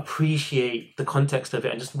of appreciate the context of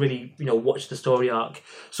it and just really, watch the story arc.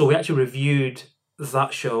 So we actually reviewed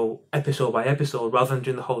that show episode by episode rather than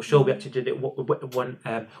doing the whole show. We actually did it one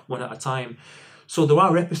at a time. So there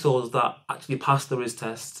are episodes that actually passed the Riz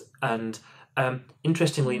test, and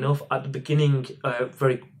interestingly enough, at the beginning,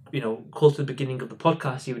 very close to the beginning of the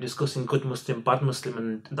podcast, you were discussing good Muslim, bad Muslim,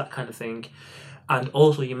 and that kind of thing. And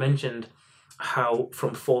also you mentioned how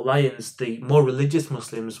from Four Lions, the more religious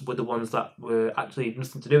Muslims were the ones that were actually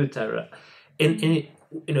nothing to do with terror. In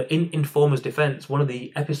Informer's defense, one of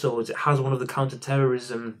the episodes, it has one of the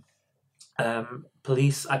counter-terrorism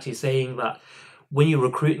police actually saying that when you're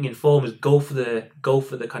recruiting informers, go for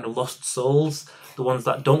the kind of lost souls, the ones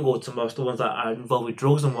that don't go to mosque, the ones that are involved with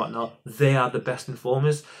drugs and whatnot. They are the best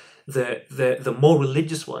informers. The more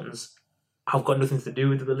religious ones have got nothing to do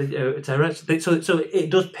with the terror. So it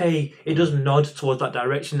does nod towards that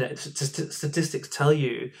direction. Statistics tell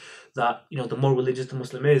you that the more religious the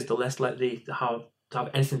Muslim is, the less likely to have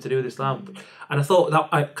anything to do with Islam. And I thought that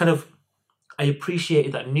I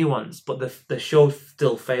appreciated that nuance, but the show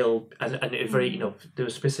still failed, and it very there were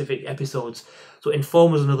specific episodes. So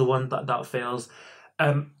Inform was another one that fails.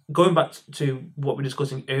 Going back to what we were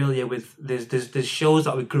discussing earlier, with there's shows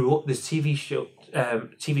that we grew up, there's TV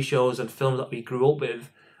shows and films that we grew up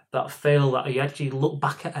with that fail, that you actually look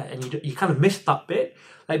back at it and you kind of miss that bit.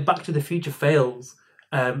 Like Back to the Future fails,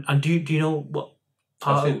 and do you know what?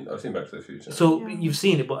 I've seen Back to the Future. So you've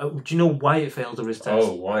seen it, but do you know why it failed the Riz test?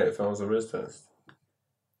 Oh, why it fails the Riz test?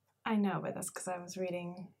 I know, but that's because I was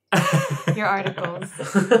reading your articles.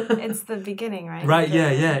 It's the beginning, right? Right,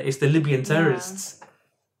 yeah. It's the Libyan terrorists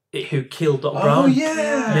who killed Doc Brown. Oh,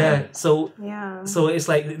 yeah. So it's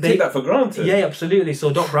like they take that for granted. Yeah, absolutely.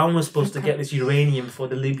 So Doc Brown was supposed to get this uranium for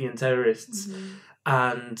the Libyan terrorists. Mm-hmm.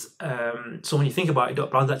 And so when you think about it,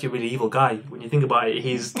 Doc Brown's actually a really evil guy. When you think about it,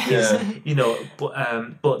 he's but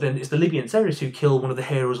then it's the Libyan terrorists who kill one of the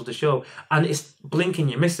heroes of the show, and it's blink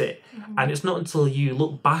and you miss it. Mm-hmm. And it's not until you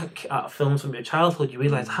look back at films from your childhood you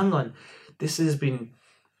realise, hang on, this has been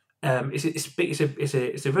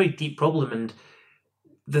it's a very deep problem. And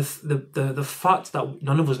the fact that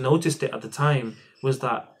none of us noticed it at the time was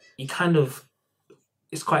that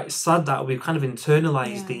it's quite sad that we've kind of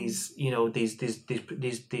internalized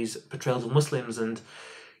these portrayals of Muslims, and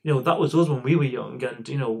that was us when we were young. And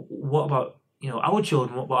what about our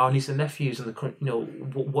children? What about our nieces and nephews? And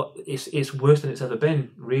what it's worse than it's ever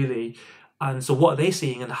been, really. And so what are they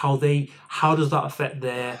seeing, and how does that affect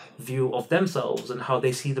their view of themselves and how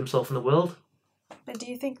they see themselves in the world? But do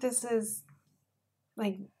you think this is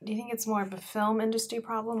do you think it's more of a film industry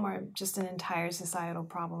problem or just an entire societal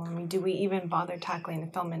problem? I mean, do we even bother tackling the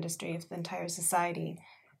film industry if the entire society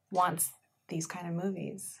wants these kind of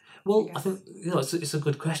movies? Well, I think it's a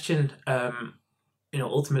good question.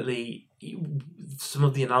 Ultimately, some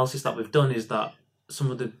of the analysis that we've done is that some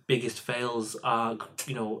of the biggest fails are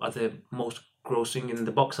the most grossing in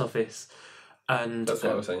the box office, and that's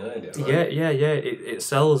what I was saying earlier. Right? Yeah. It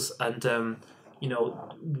sells, and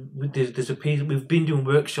there's a piece. We've been doing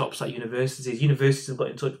workshops at universities. Universities have got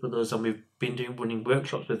in touch with us, and we've been running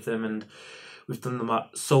workshops with them, and we've done them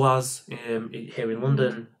at SOAS here in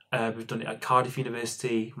London. We've done it at Cardiff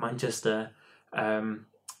University, Manchester.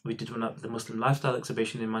 We did one at the Muslim Lifestyle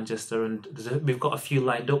Exhibition in Manchester, and we've got a few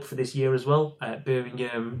lined up for this year as well at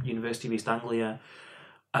Birmingham, University of East Anglia,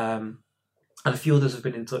 and a few others have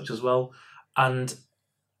been in touch as well. And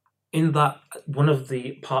in that, one of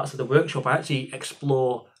the parts of the workshop, I actually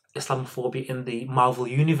explore Islamophobia in the Marvel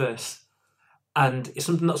universe, and it's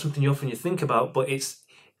not something you often think about, but it's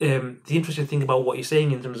the interesting thing about what you're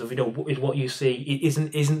saying in terms of is what you see.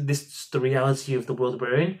 Isn't this the reality of the world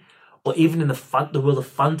we're in? Or even in the world of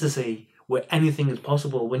fantasy, where anything is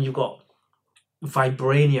possible, when you've got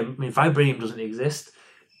vibranium. I mean, vibranium doesn't exist,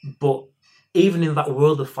 but even in that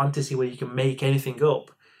world of fantasy where you can make anything up,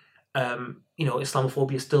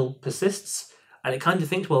 Islamophobia still persists. And it kind of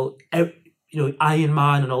thinks, well, Iron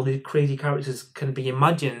Man and all these crazy characters can be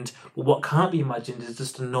imagined, but what can't be imagined is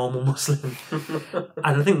just a normal Muslim.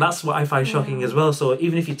 And I think that's what I find shocking as well. So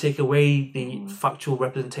even if you take away the factual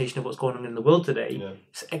representation of what's going on in the world today,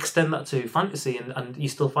 extend that to fantasy, and you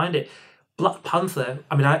still find it. Black Panther,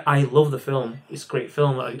 I mean, I love the film. It's a great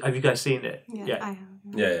film. Have you guys seen it? Yeah. I have.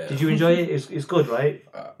 Yeah. Did you enjoy it? It's good, right?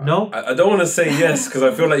 No? I don't want to say yes because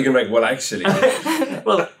I feel like you're going to make, well, actually.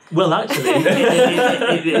 Well, actually,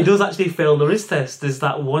 it does actually fail the risk test. There's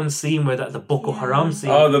that one scene where the Boko Haram scene.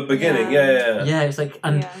 Oh, the beginning, yeah. Yeah, it's like,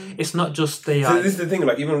 and it's not just the... So this is the thing,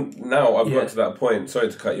 like, even now I've got to that point,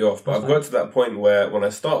 sorry to cut you off, but I've got to that point where when I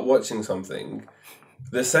start watching something,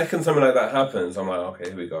 the second something like that happens, I'm like, okay,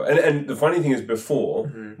 here we go. And the funny thing is, before,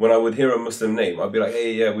 when I would hear a Muslim name, I'd be like,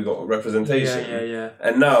 hey, we got representation. Yeah.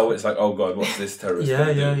 And now it's like, oh God, what's this terrorist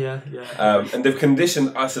gonna do? Yeah. And they've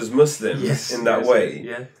conditioned us as Muslims in that way.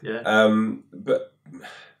 Yeah. But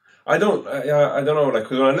I don't know. Like,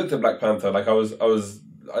 'cause when I looked at Black Panther, like I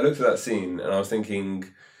looked at that scene and I was thinking,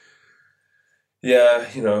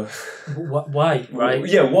 why, right?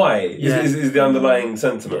 Yeah, why is the underlying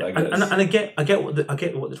sentiment, I guess. And I get what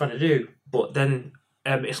they're trying to do, but then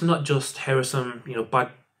it's not just here are some bad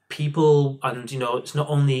people, and it's not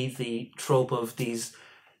only the trope of these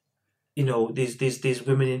these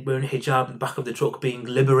women wearing hijab in the back of the truck being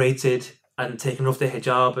liberated and taking off their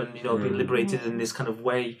hijab and being liberated in this kind of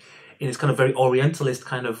way, in this kind of very Orientalist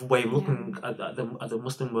kind of way of looking at the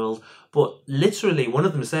Muslim world. But literally, one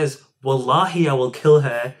of them says, "Wallahi, I will kill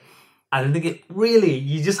her." And I think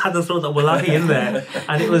you just had to throw that Wallahi in there,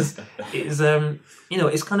 and it's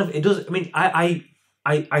kind of, it does. I mean,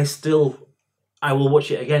 I will watch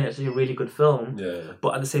it again. It's a really good film. Yeah.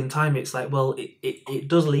 But at the same time, it's like, well, it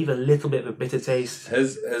does leave a little bit of a bitter taste.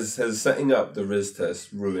 Has setting up the Riz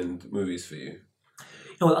test ruined movies for you?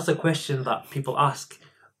 That's a question that people ask.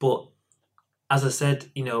 But as I said,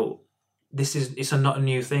 it's not a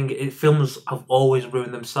new thing. Films have always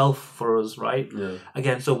ruined themselves for us, right? Yeah.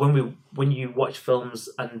 Again, so when you watch films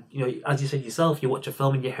and as you said yourself, you watch a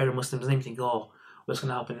film and you hear a Muslim's name, you think, oh, what's going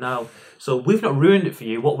to happen now? So we've not ruined it for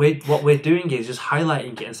you. What we're doing is just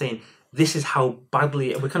highlighting it and saying this is how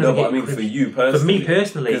badly we're kind of. No, but I mean for you personally. For me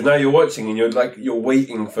personally, because now you're watching and you're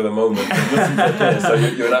waiting for the moment. So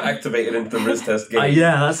you're not activated into the Riz test game.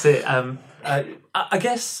 Yeah, that's it. I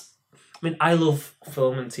guess. I mean, I love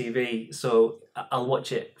film and TV, so I'll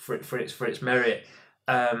watch it for its merit.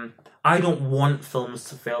 I don't want films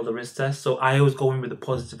to fail the Riz test, so I always go in with a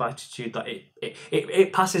positive attitude that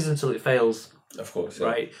it passes until it fails. Of course,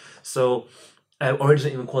 right? So, or it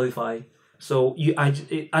doesn't even qualify. So I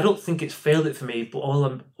don't think it's failed it for me, but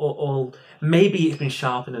all maybe it's been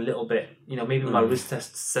sharpened a little bit. Maybe my Riz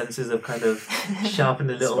test senses have kind of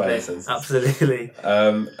sharpened a little bit. Senses. Absolutely.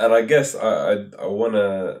 And I guess I want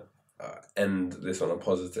to end this on a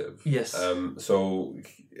positive. Yes. So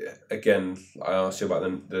again, I asked you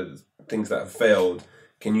about the things that have failed.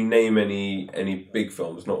 Can you name any big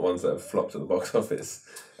films, not ones that have flopped at the box office,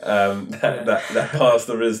 that passed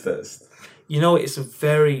the Riz test? It's a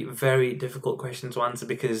very, very difficult question to answer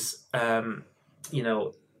because there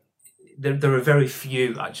are very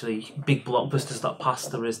few actually big blockbusters that pass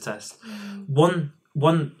the Riz test. One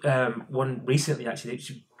recently actually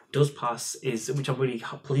which does pass which I'm really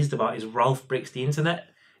pleased about is Ralph Breaks the Internet.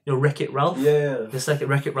 Wreck-It Ralph. Yeah. The second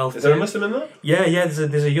Wreck-It Ralph. Is there a Muslim in that? Yeah.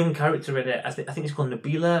 There's a young character in it. I think it's called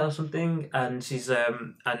Nabila or something, and she's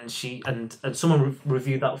and someone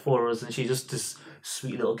reviewed that for us, and she's just this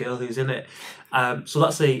sweet little girl who's in it. So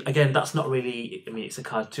that's not really. I mean, it's a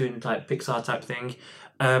cartoon type Pixar type thing,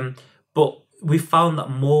 but we found that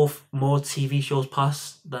more TV shows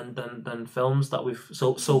pass than films that we've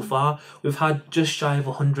so far. We've had just shy of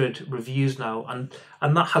 100 reviews now, and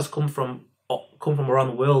that has come from around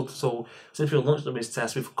the world. So since we launched the Riz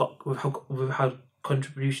test, we've had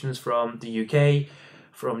contributions from the UK,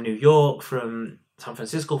 from New York, from San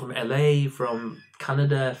Francisco, from LA, from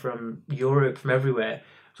Canada, from Europe, from everywhere.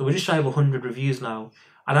 So we're just shy of 100 reviews now,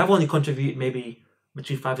 and I've only contributed maybe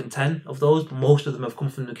between 5 and 10 of those, but most of them have come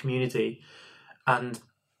from the community, and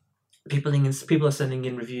people are sending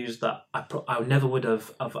in reviews that I never would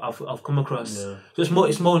have come across. Yeah. So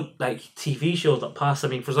it's more like TV shows that pass. I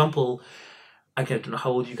mean, for example, I don't know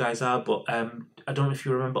how old you guys are, but I don't know if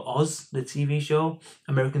you remember Oz, the TV show,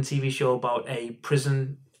 American TV show about a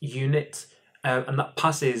prison unit, and that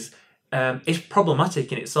passes. It's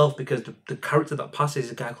problematic in itself because the character that passes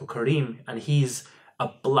is a guy called Kareem, and he's a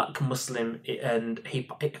black Muslim, and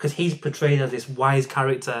because he's portrayed as this wise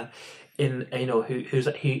character in he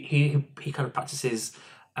kind of practices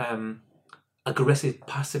aggressive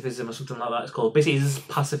pacifism or something like that. It's called. Basically, he's this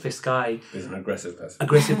pacifist guy. He's an aggressive person.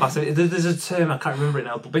 Aggressive pacifist. There's a term, I can't remember it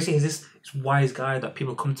now, but basically he's this wise guy that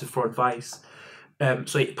people come to for advice.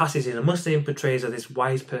 So it passes in a Muslim, portrays as this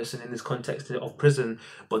wise person in this context of prison,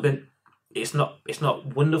 but then it's not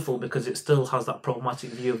wonderful because it still has that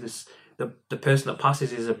problematic view of this. The person that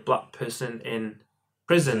passes is a black person in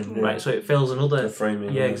prison, right? So it fails another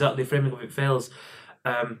framing. Yeah, exactly. The framing of it fails.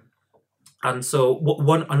 And so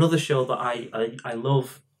another show that I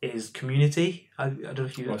love is Community. I don't know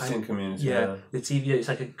if you. I've seen Community. Yeah, the TV. It's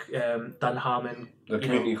like a Dan Harmon. The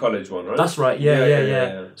community college one, right? That's right.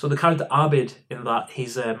 Yeah. So the character Abid in that,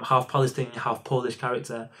 he's half Palestinian, half Polish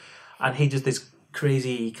character, and he does this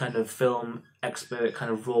crazy kind of film expert,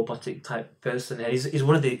 kind of robotic type person. And he's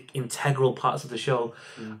one of the integral parts of the show,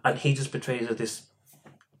 and he just portrays as this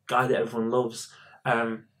guy that everyone loves.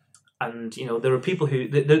 And you know, there are people who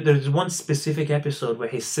there's one specific episode where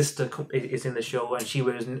his sister is in the show and she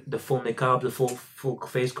wears the full niqab, the full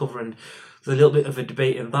face cover, and there's a little bit of a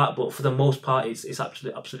debate in that. But for the most part, it's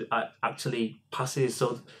actually passes.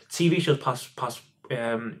 So TV shows pass,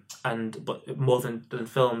 but more than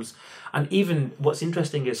films. And even what's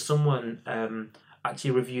interesting is someone actually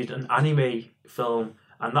reviewed an anime film,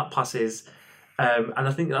 and that passes. And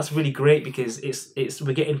I think that's really great because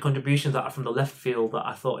we're getting contributions that are from the left field that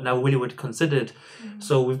I thought now really would considered.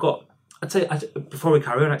 So we've got, I'd say before we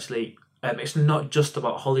carry on actually, it's not just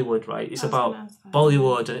about Hollywood, right? It's about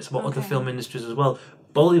Bollywood and it's about other film industries as well.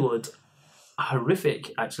 Bollywood are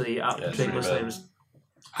horrific actually at portraying Muslims.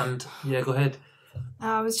 And yeah, go ahead.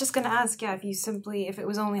 I was just going to ask, if it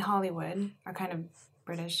was only Hollywood or kind of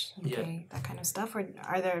British, that kind of stuff, or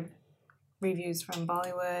are there reviews from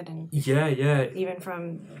Bollywood and even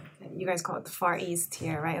from, you guys call it the Far East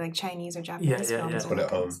here, right? Like Chinese or Japanese films. Put it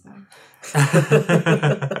home.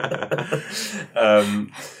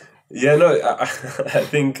 I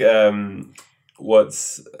think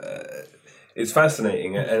it's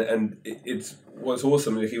fascinating and it's what's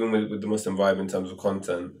awesome, like, even with the Muslim Vibe in terms of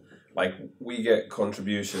content, like we get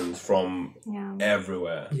contributions from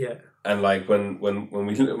everywhere. Yeah. And like when we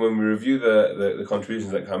review the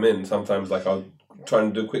contributions that come in, sometimes like I'll try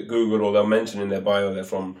and do a quick Google, or they'll mention in their bio they're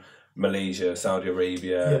from Malaysia, Saudi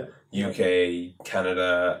Arabia, UK,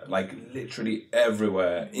 Canada, like literally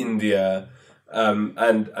everywhere, India.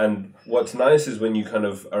 And what's nice is when you kind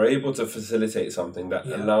of are able to facilitate something that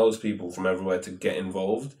allows people from everywhere to get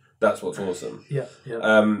involved. That's what's awesome.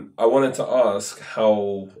 I wanted to ask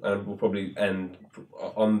how, and we'll probably end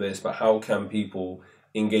on this, but how can people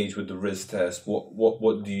engage with the RIS test?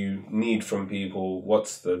 What do you need from people?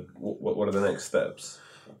 What are the next steps?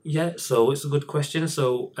 Yeah, so it's a good question.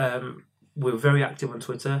 So we're very active on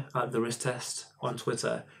Twitter at the RIS test on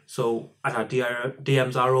Twitter. So, and our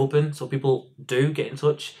DMs are open, so people do get in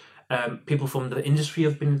touch. People from the industry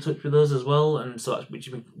have been in touch with us as well, and so that's which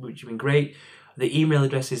has been great. The email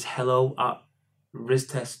address is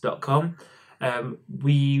hello@ristest.com.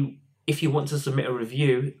 If you want to submit a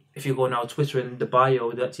review, if you go on our Twitter in the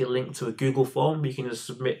bio, there's actually a link to a Google form. You can just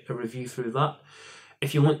submit a review through that.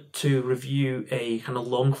 If you want to review a kind of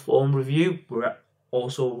long form review, we're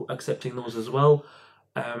also accepting those as well.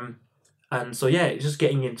 And so it's just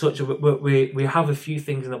getting in touch. We have a few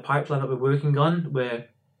things in the pipeline that we're working on. Where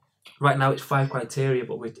right now it's 5 criteria,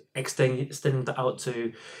 but we're extending that out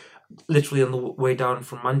to literally on the way down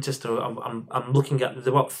from Manchester. I'm looking at, there's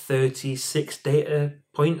about 36 data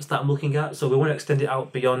points that I'm looking at. So we want to extend it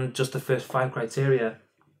out beyond just the first 5 criteria.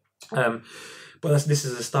 But this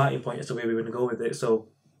is a starting point. It's the way we want to go with it.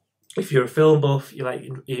 So if you're a film buff, you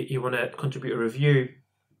want to contribute a review.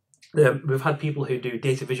 We've had people who do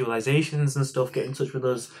data visualizations and stuff get in touch with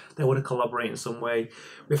us. They want to collaborate in some way.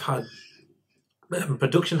 We've had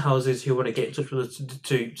production houses who want to get in touch with us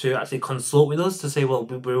to actually consult with us to say, well,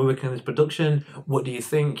 we're working on this production. What do you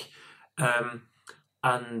think? Again,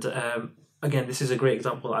 this is a great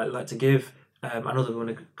example I'd like to give. I know that we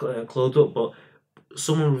want to close up, but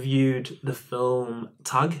someone reviewed the film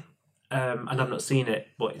Tag. And I've not seen it,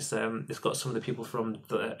 but it's got some of the people from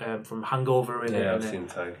Hangover in it. Yeah, I've seen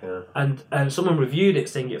Tag. Yeah. And someone reviewed it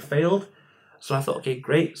saying it failed, so I thought, okay,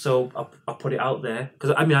 great. So I put it out there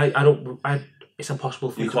because it's impossible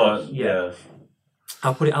for me to. Can't. Yeah.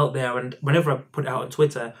 I'll put it out there, and whenever I put it out on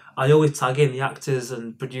Twitter, I always tag in the actors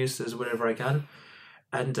and producers wherever I can,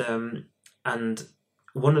 and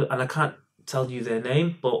I can't tell you their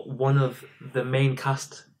name, but one of the main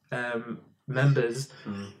cast members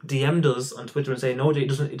DM'd us on Twitter and saying, no, it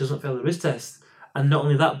doesn't fail the RIS test. And not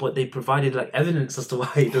only that, but they provided like evidence as to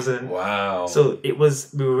why it doesn't. Wow. So we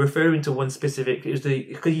were referring to one specific,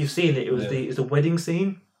 because you've seen it, it was the wedding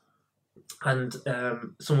scene. and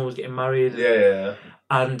someone was getting married. Yeah.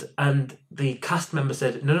 And the cast member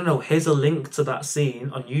said, no, here's a link to that scene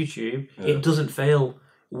on YouTube. Yeah. It doesn't fail.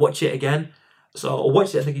 Watch it again. So I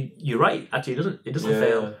watched it. I think you're right. Actually, it doesn't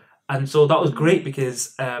fail. And so that was great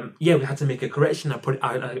because we had to make a correction.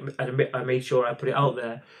 I made sure I put it out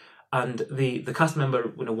there, and the cast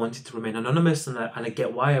member wanted to remain anonymous, and I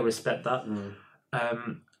get why. I respect that.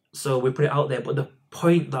 So we put it out there, but the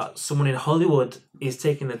point that someone in Hollywood is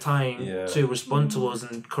taking the time to respond to us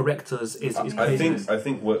and correct us is crazy. I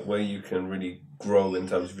think where you can really grow in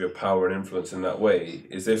terms of your power and influence in that way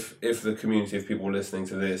is if the community of people listening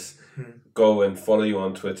to this go and follow you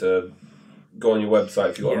on Twitter, go on your website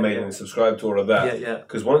if you've got a mailing and subscribe to all of that.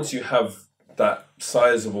 Because once you have that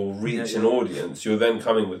sizable reach and audience, you're then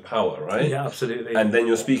coming with power, right? Yeah, absolutely. And then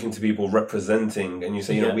you're speaking to people representing, and you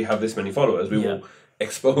say, we have this many followers, we will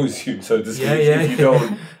expose you, so to speak, if you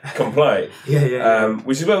don't comply.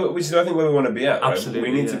 Which is I think where we want to be at. Right? Absolutely,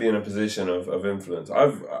 we need to be in a position of influence.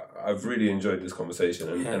 I've really enjoyed this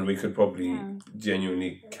conversation, and we could probably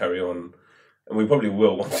genuinely carry on, and we probably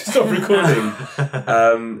will once we stop recording.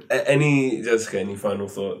 Jessica, any final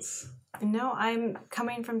thoughts? No, I'm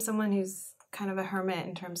coming from someone who's kind of a hermit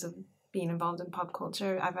in terms of being involved in pop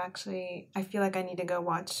culture. I feel like I need to go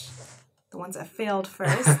watch the ones that failed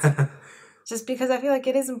first. Just because I feel like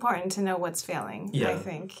it is important to know what's failing. I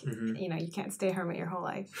think you can't stay a hermit your whole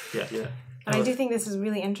life. But I do think this is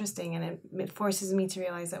really interesting, and it forces me to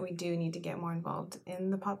realize that we do need to get more involved in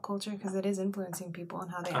the pop culture because it is influencing people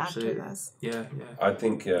and how they act with us. I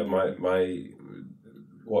think my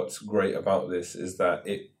what's great about this is that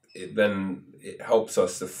it helps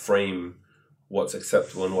us to frame what's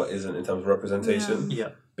acceptable and what isn't in terms of representation.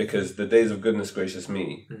 Because the days of Goodness Gracious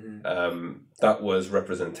Me, that was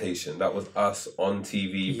representation. That was us on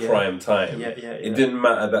TV, prime time. It didn't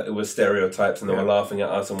matter that it was stereotypes and they were laughing at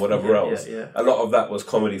us and whatever else. A lot of that was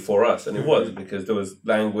comedy for us, and it was because there was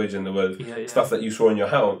language and there was stuff that you saw in your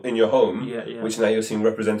home, which now you're seeing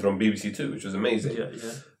represented on BBC Two, which was amazing.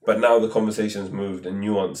 But now the conversation's moved and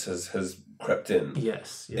nuance has crept in.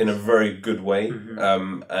 In a very good way.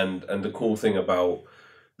 And the cool thing about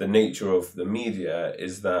the nature of the media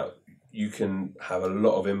is that you can have a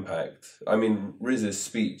lot of impact. I mean, Riz's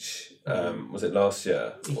speech, was it last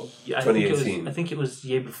year? 2018? I think it was the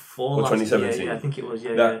year before. Or 2017? I think it was,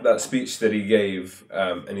 That speech that he gave,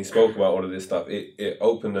 and he spoke about all of this stuff, it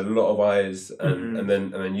opened a lot of eyes, and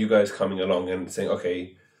then you guys coming along and saying,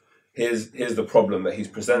 okay, here's the problem that he's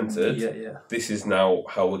presented. This is now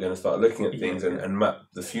how we're going to start looking at things and map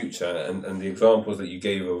the future, and the examples that you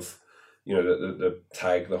gave of the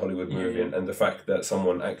tag, the Hollywood movie, and the fact that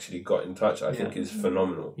someone actually got in touch, I think is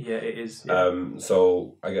phenomenal. It is.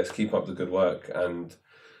 So I guess keep up the good work, and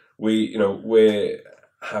we're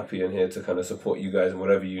happy and here to kind of support you guys in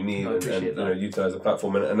whatever you need, and utilize the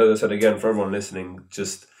platform. And as I said again, for everyone listening,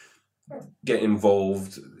 just get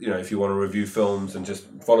involved. If you want to review films, and just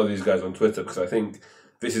follow these guys on Twitter, because I think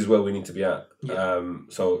this is where we need to be at.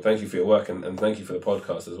 So thank you for your work, and thank you for the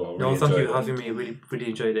podcast as well. Really thank you for having me. Really, really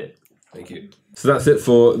enjoyed it. Thank you. So that's it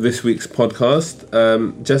for this week's podcast.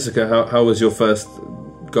 Jessica, how was your first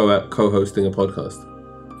go at co-hosting a podcast?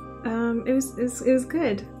 It was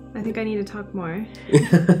good. I think I need to talk more.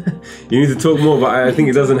 You need to talk more, but I think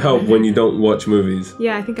it doesn't help when you don't watch movies.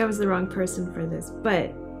 Yeah, I think I was the wrong person for this,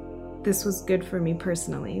 but this was good for me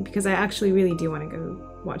personally because I actually really do want to go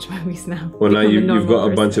watch movies now. Well, now you've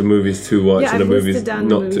got a bunch of movies to watch and the movies not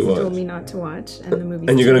to watch. You told me not to watch, and the movies.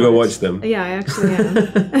 And you're gonna go watch them. Yeah, I actually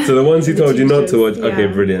am. So the ones he told you not to watch. Okay,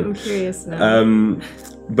 brilliant. I'm curious now.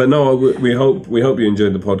 But no, we hope you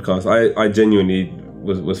enjoyed the podcast. I genuinely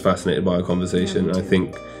was fascinated by our conversation. I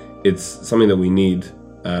think it's something that we need,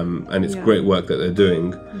 and it's great work that they're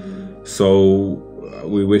doing. So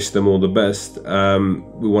we wish them all the best.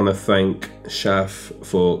 We want to thank Shaf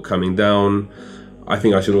for coming down. I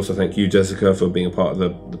think I should also thank you, Jessica, for being a part of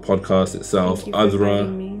the podcast itself. Thank you for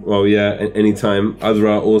inviting me. Well, anytime.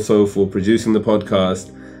 Azra also for producing the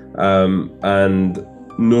podcast, and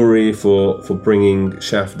Nuri for bringing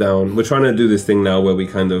Shaf down. We're trying to do this thing now where we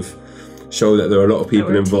kind of show that there are a lot of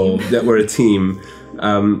people involved, that we're a team.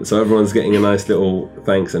 So everyone's getting a nice little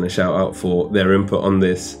thanks and a shout out for their input on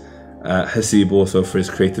this. Hasib also for his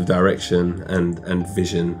creative direction and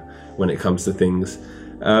vision when it comes to things.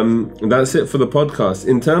 That's it for the podcast.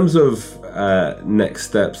 In terms of next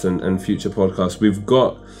steps and future podcasts, we've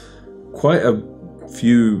got quite a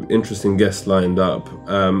few interesting guests lined up,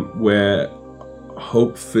 where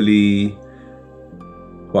hopefully,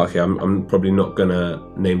 well, okay, I'm probably not gonna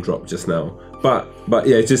name drop just now, but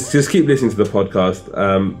yeah, just keep listening to the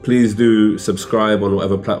podcast. Please do subscribe on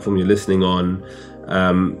whatever platform you're listening on.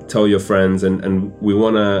 Tell your friends, and we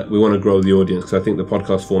wanna grow the audience, because I think the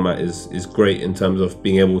podcast format is great in terms of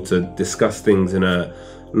being able to discuss things in a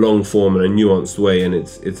long form and a nuanced way, and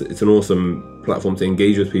it's an awesome platform to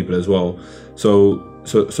engage with people as well. So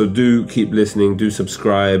do keep listening, do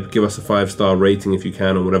subscribe, give us a 5-star rating if you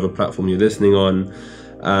can on whatever platform you're listening on,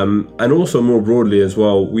 and also more broadly as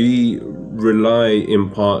well, we rely in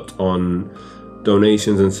part on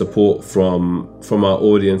donations and support from our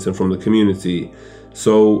audience and from the community.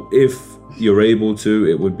 So if you're able to,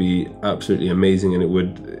 it would be absolutely amazing, and it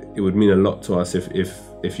would mean a lot to us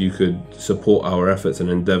if you could support our efforts and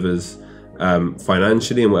endeavors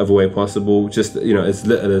financially in whatever way possible. Just, as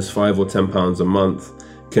little as £5 or £10 a month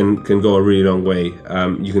can go a really long way.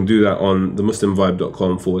 You can do that on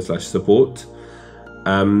themuslimvibe.com/support.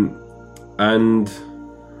 And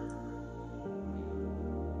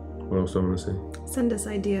what else do I want to say? Send us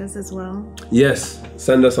ideas as well. Yes,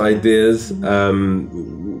 send us ideas.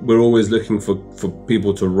 We're always looking for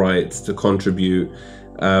people to write, to contribute.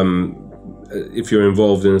 If you're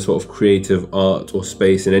involved in a sort of creative art or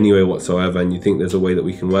space in any way whatsoever, and you think there's a way that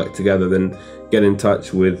we can work together, then get in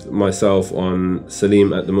touch with myself on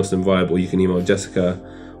Salim@themuslimvibe, or you can email Jessica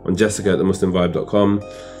on jessica@themuslimvibe.com.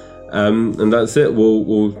 And that's it.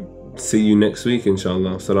 We'll see you next week,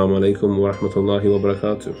 inshallah. Assalamu alaikum wa rahmatullahi wa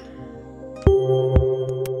barakatuh.